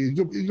play.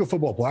 He's a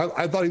football player.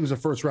 I thought he was a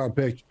first-round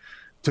pick.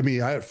 To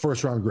me, I had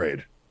first-round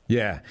grade.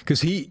 Yeah,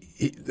 because he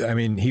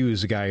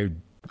was a guy who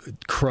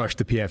crushed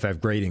the PFF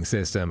grading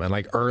system. And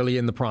like early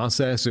in the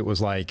process, it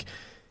was like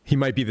he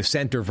might be the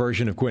center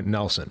version of Quentin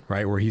Nelson,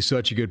 right? Where he's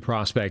such a good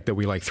prospect that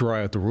we like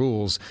throw out the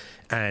rules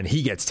and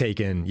he gets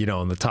taken,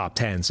 in the top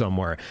 10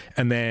 somewhere.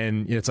 And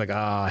then it's like,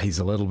 he's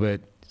a little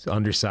bit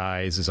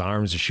undersized, his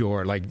arms are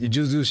short. Like it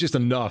was just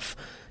enough,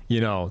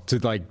 to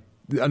like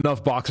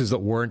enough boxes that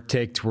weren't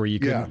ticked where you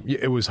could.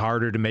 It was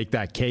harder to make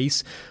that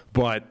case.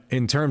 But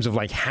in terms of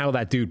like how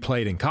that dude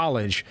played in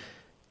college,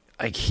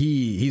 like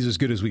he's as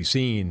good as we've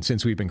seen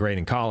since we've been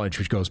grading college,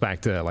 which goes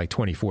back to like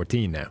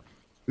 2014 now.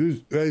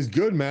 He's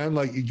good, man.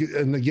 Like,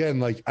 and again,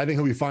 like I think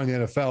he'll be fine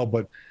in the NFL,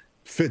 but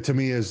fit to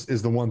me is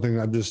the one thing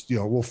I'm just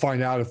we'll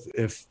find out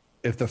if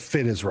the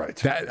fit is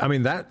right.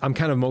 I'm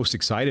kind of most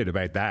excited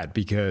about that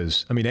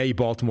because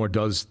Baltimore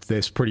does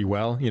this pretty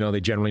well.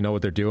 They generally know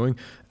what they're doing.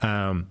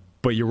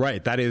 But you're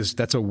right.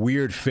 That's a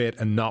weird fit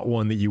and not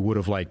one that you would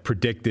have like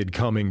predicted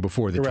coming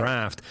before the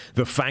draft.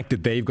 The fact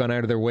that they've gone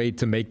out of their way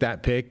to make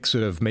that pick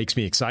sort of makes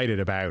me excited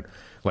about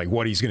like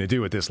what he's going to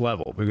do at this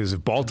level. Because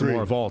if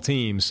Baltimore of all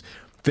teams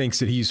thinks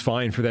that he's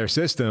fine for their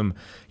system,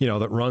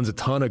 that runs a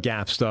ton of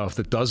gap stuff,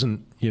 that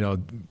doesn't,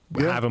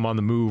 have him on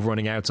the move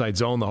running outside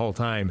zone the whole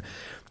time,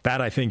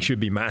 that I think should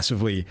be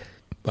massively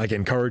like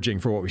encouraging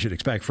for what we should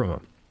expect from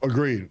him.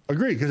 Agreed.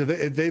 Because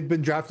if they've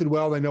been drafted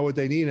well, they know what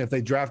they need. And if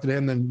they drafted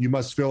him, then you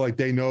must feel like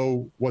they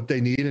know what they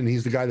need, and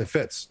he's the guy that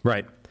fits.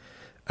 Right.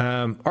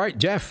 All right,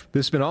 Geoff,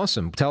 this has been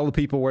awesome. Tell the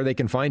people where they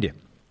can find you.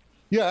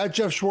 Yeah, at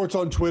Geoff Schwartz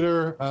on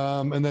Twitter.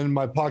 And then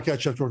my podcast,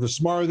 Geoff Schwartz is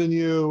Smarter Than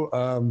You.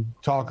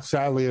 Talk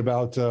sadly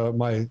about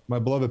my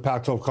beloved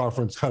Pac-12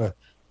 conference kind of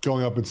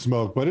going up in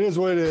smoke, but it is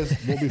what it is.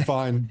 We'll be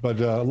fine.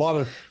 But a lot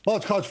of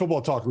college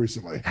football talk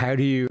recently. How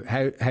do you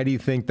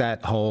think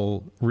that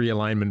whole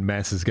realignment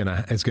mess is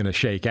gonna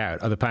shake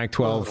out? Are the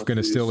Pac-12 going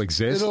to still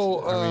exist?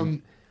 It'll.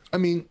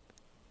 In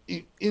I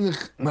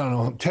don't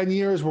know, 10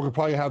 years, we'll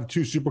probably have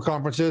 2 super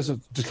conferences. It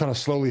just kind of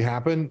slowly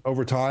happen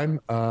over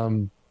time.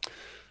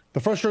 The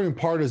frustrating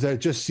part is that it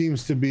just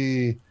seems to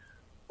be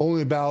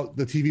only about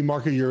the TV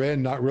market you're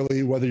in, not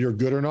really whether you're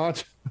good or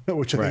not,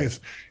 which I think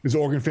is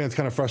Oregon fans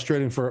kind of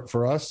frustrating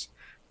for us.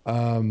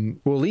 Well,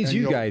 it leaves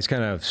you guys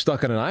kind of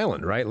stuck on an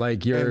island, right?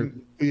 Like we're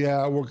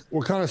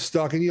kind of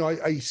stuck. And,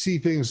 I see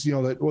things,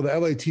 that, the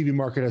LA TV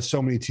market has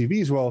so many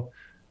TVs. Well,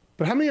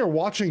 but how many are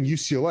watching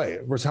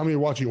UCLA versus how many are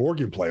watching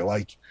Oregon play?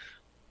 Like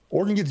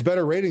Oregon gets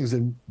better ratings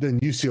than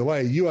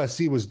UCLA.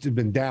 USC has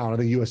been down. I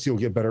think USC will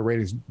get better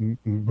ratings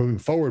moving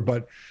forward,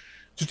 but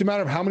just a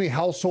matter of how many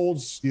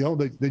households,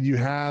 that you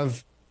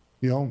have,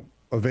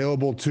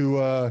 available to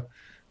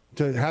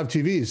have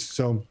TVs.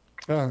 So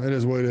it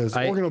is what it is.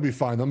 Oregon will be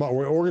fine.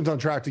 Oregon's on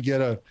track to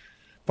get a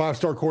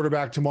 5-star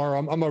quarterback tomorrow.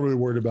 I'm not really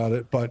worried about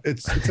it, but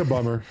it's a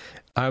bummer.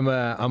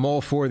 I'm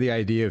all for the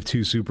idea of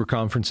 2 super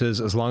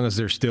conferences as long as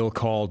they're still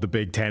called the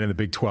Big 10 and the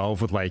Big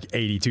 12 with like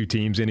 82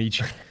 teams in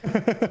each.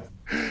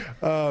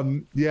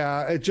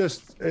 Yeah,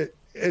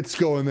 it's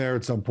going there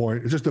at some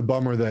point. It's just a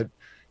bummer that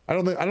I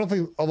don't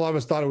think a lot of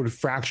us thought it would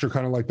fracture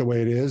kind of like the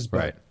way it is, but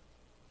right.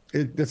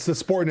 It's the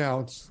sport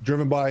now. It's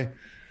driven by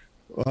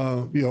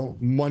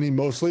money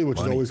mostly, which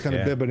is always kind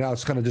of big, but now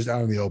it's kind of just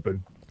out in the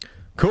open.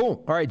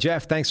 Cool. All right,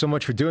 Geoff, thanks so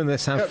much for doing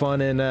this. Have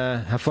fun in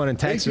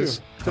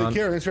Texas. Thank you. Take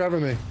care. Thanks for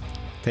having me.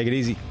 Take it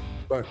easy.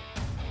 Bye.